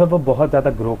यूट्यूब जो है वो बहुत ज़्यादा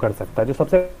ग्रो कर सकता है। जो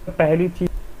सबसे पहली चीज़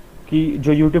कि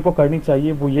जो यूट्यूब को करनी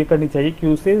चाहिए वो ये करनी चाहिए कि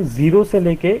उसे 0 से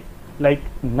लेके लाइक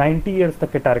 90 ईयर्स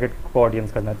तक के टारगेट को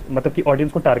ऑडियंस करना, मतलब कि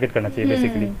ऑडियंस को टारगेट करना चाहिए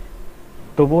बेसिकली।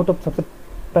 तो वो तो सबसे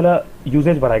पहला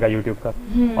यूजेज बढ़ाएगा यूट्यूब का,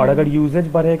 और अगर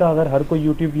यूजेज बढ़ेगा, अगर हर कोई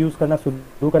यूट्यूब यूज करना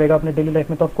शुरू करेगा अपने डेली लाइफ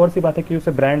में, तो ऑफ कोर्स ही बात है कि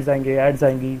उसे ब्रांड्स आएंगे, एड्स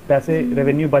आएंगी, पैसे,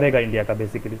 रेवेन्यू बढ़ेगा इंडिया का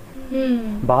बेसिकली।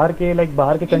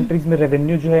 बाहर के कंट्रीज में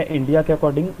रेवेन्यू जो है इंडिया के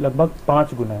अकॉर्डिंग लगभग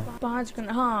 5 गुना है। 5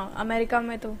 गुना, हाँ, अमेरिका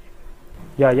में तो।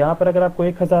 या यहाँ पर अगर आपको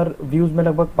 1000 व्यूज में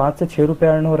लगभग 5 से 6 रुपए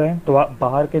अर्न हो रहे हैं, तो आप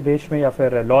बाहर के देश में या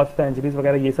फिर लॉस एंजलिस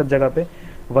वगैरह ये सब जगह पे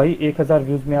वही 1000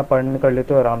 व्यूज में आप अर्न कर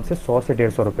लेते हो आराम से 100 से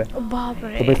 150 रुपए।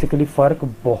 तो बेसिकली फर्क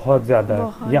बहुत ज्यादा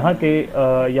है।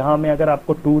 यहाँ में अगर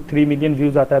आपको 2-3 मिलियन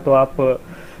व्यूज आता है तो आप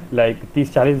लाइक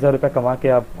 30-40 हज़ार रुपये कमा के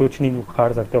आप कुछ नहीं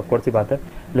उखाड़ सकते, ऑफ कोर्स ही बात है।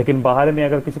 लेकिन बाहर में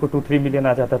अगर किसी को 2-3 मिलियन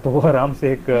आ जाता है तो वो आराम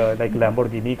से एक लाइक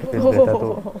लैम्बोर्गिनी खरीद लेता है।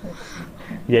 तो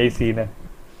यही सीन है,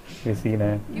 ये सीन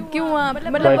है। क्यों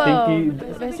मतलब आई थिंक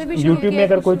कि वैसे भी यूट्यूब में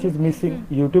अगर कोई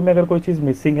चीज़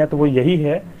मिसिंग है तो वो यही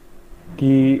है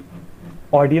कि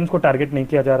ऑडियंस को टारगेट नहीं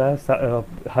किया जा रहा है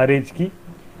हर एज की,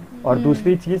 और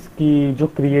दूसरी चीज़ कि जो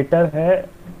क्रिएटर है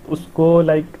उसको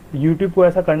लाइक यूट्यूब को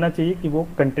ऐसा करना चाहिए कि वो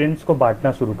कंटेंट्स को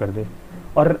बांटना शुरू कर दे,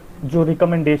 और जो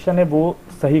रिकमेंडेशन है वो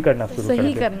सही करना शुरू कर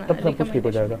दे, तब सब कुछ ठीक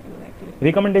हो जाएगा।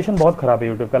 रिकमेंडेशन बहुत खराब है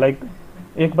यूट्यूब का। लाइक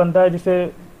एक बंदा है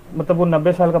जिसे मतलब वो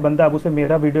 90 साल का बंदा, अब उसे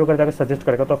मेरा वीडियो कर जाकर सजेस्ट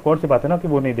करेगा तो ऑफ कोर्स बात है ना कि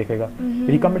वो नहीं देखेगा।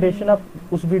 रिकमेंडेशन आप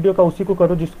उस वीडियो का उसी को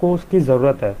करो जिसको उसकी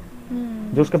ज़रूरत है,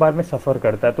 जो उसके बारे में सफ़र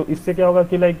करता है। तो इससे क्या होगा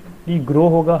कि लाइक कि ग्रो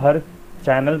होगा, हर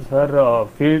चैनल, हर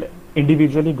फील्ड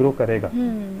इंडिविजुअली ग्रो करेगा।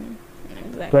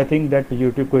 तो आई थिंक दैट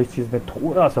यूट्यूब को इस चीज़ में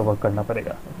थोड़ा सा वर्क करना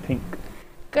पड़ेगा। आई थिंक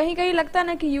कहीं कहीं लगता है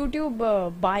ना कि यूट्यूब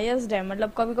बायस्ड है,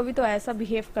 मतलब कभी कभी तो ऐसा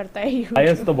बिहेव करता है YouTube।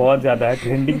 बायस तो बहुत ज़्यादा है,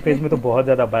 ट्रेंडिंग पेज में तो बहुत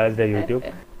ज़्यादा बायस्ड है YouTube.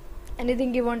 Anything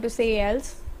you want to say else?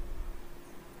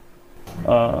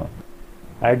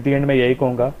 At the end मैं यही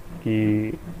कहूँगा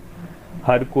कि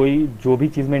हर कोई जो भी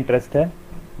चीज़ में इंटरेस्ट है,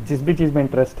 जिस भी चीज़ में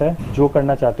इंटरेस्ट है, जो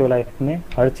करना चाहते हो लाइफ में,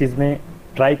 हर चीज़ में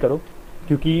ट्राई करो,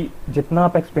 क्योंकि जितना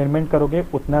आप एक्सपेरिमेंट करोगे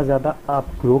उतना ज़्यादा आप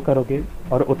ग्रो करोगे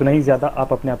और उतना ही ज़्यादा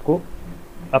आप अपने आप को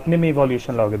अपने में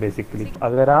इवोल्यूशन लाओगे बेसिकली।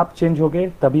 अगर आप चेंज होगे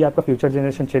तभी आपका फ्यूचर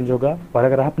जनरेशन चेंज होगा, और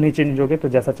अगर आप नहीं चेंज होगे तो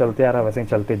जैसा चलते आ रहा है वैसे ही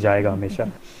चलते जाएगा हमेशा।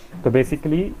 तो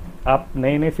बेसिकली आप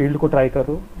नए नए फील्ड को ट्राई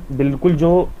करो, बिल्कुल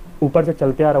जो ऊपर से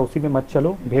चलते आ रहा है उसी में मत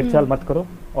चलो, भेड़ चाल मत करो,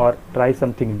 और try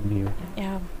something new.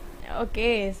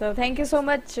 Okay, so thank you so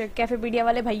much कैफेपीडिया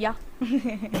वाले भैया,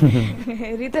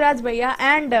 ऋतुराज भैया,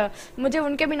 एंड मुझे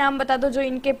उनके भी नाम बता दो जो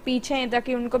इनके पीछे हैं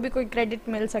ताकि उनको भी कोई क्रेडिट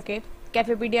मिल सके,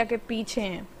 कैफेपीडिया के पीछे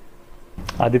हैं।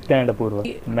 आदित्य एंड अपूर्व।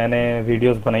 मैंने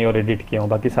वीडियोस बनाई और एडिट किया हूँ,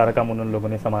 बाकी सारा काम उन लोगों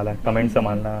ने संभाला है। कमेंट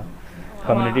संभालना,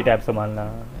 कम्युनिटी टैब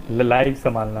संभालना, लाइव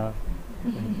संभालना,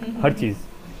 हर चीज़।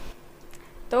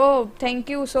 तो thank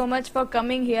you so much for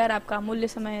coming here, आपका अमूल्य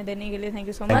समय देने के लिए थैंक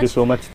यू सो मच।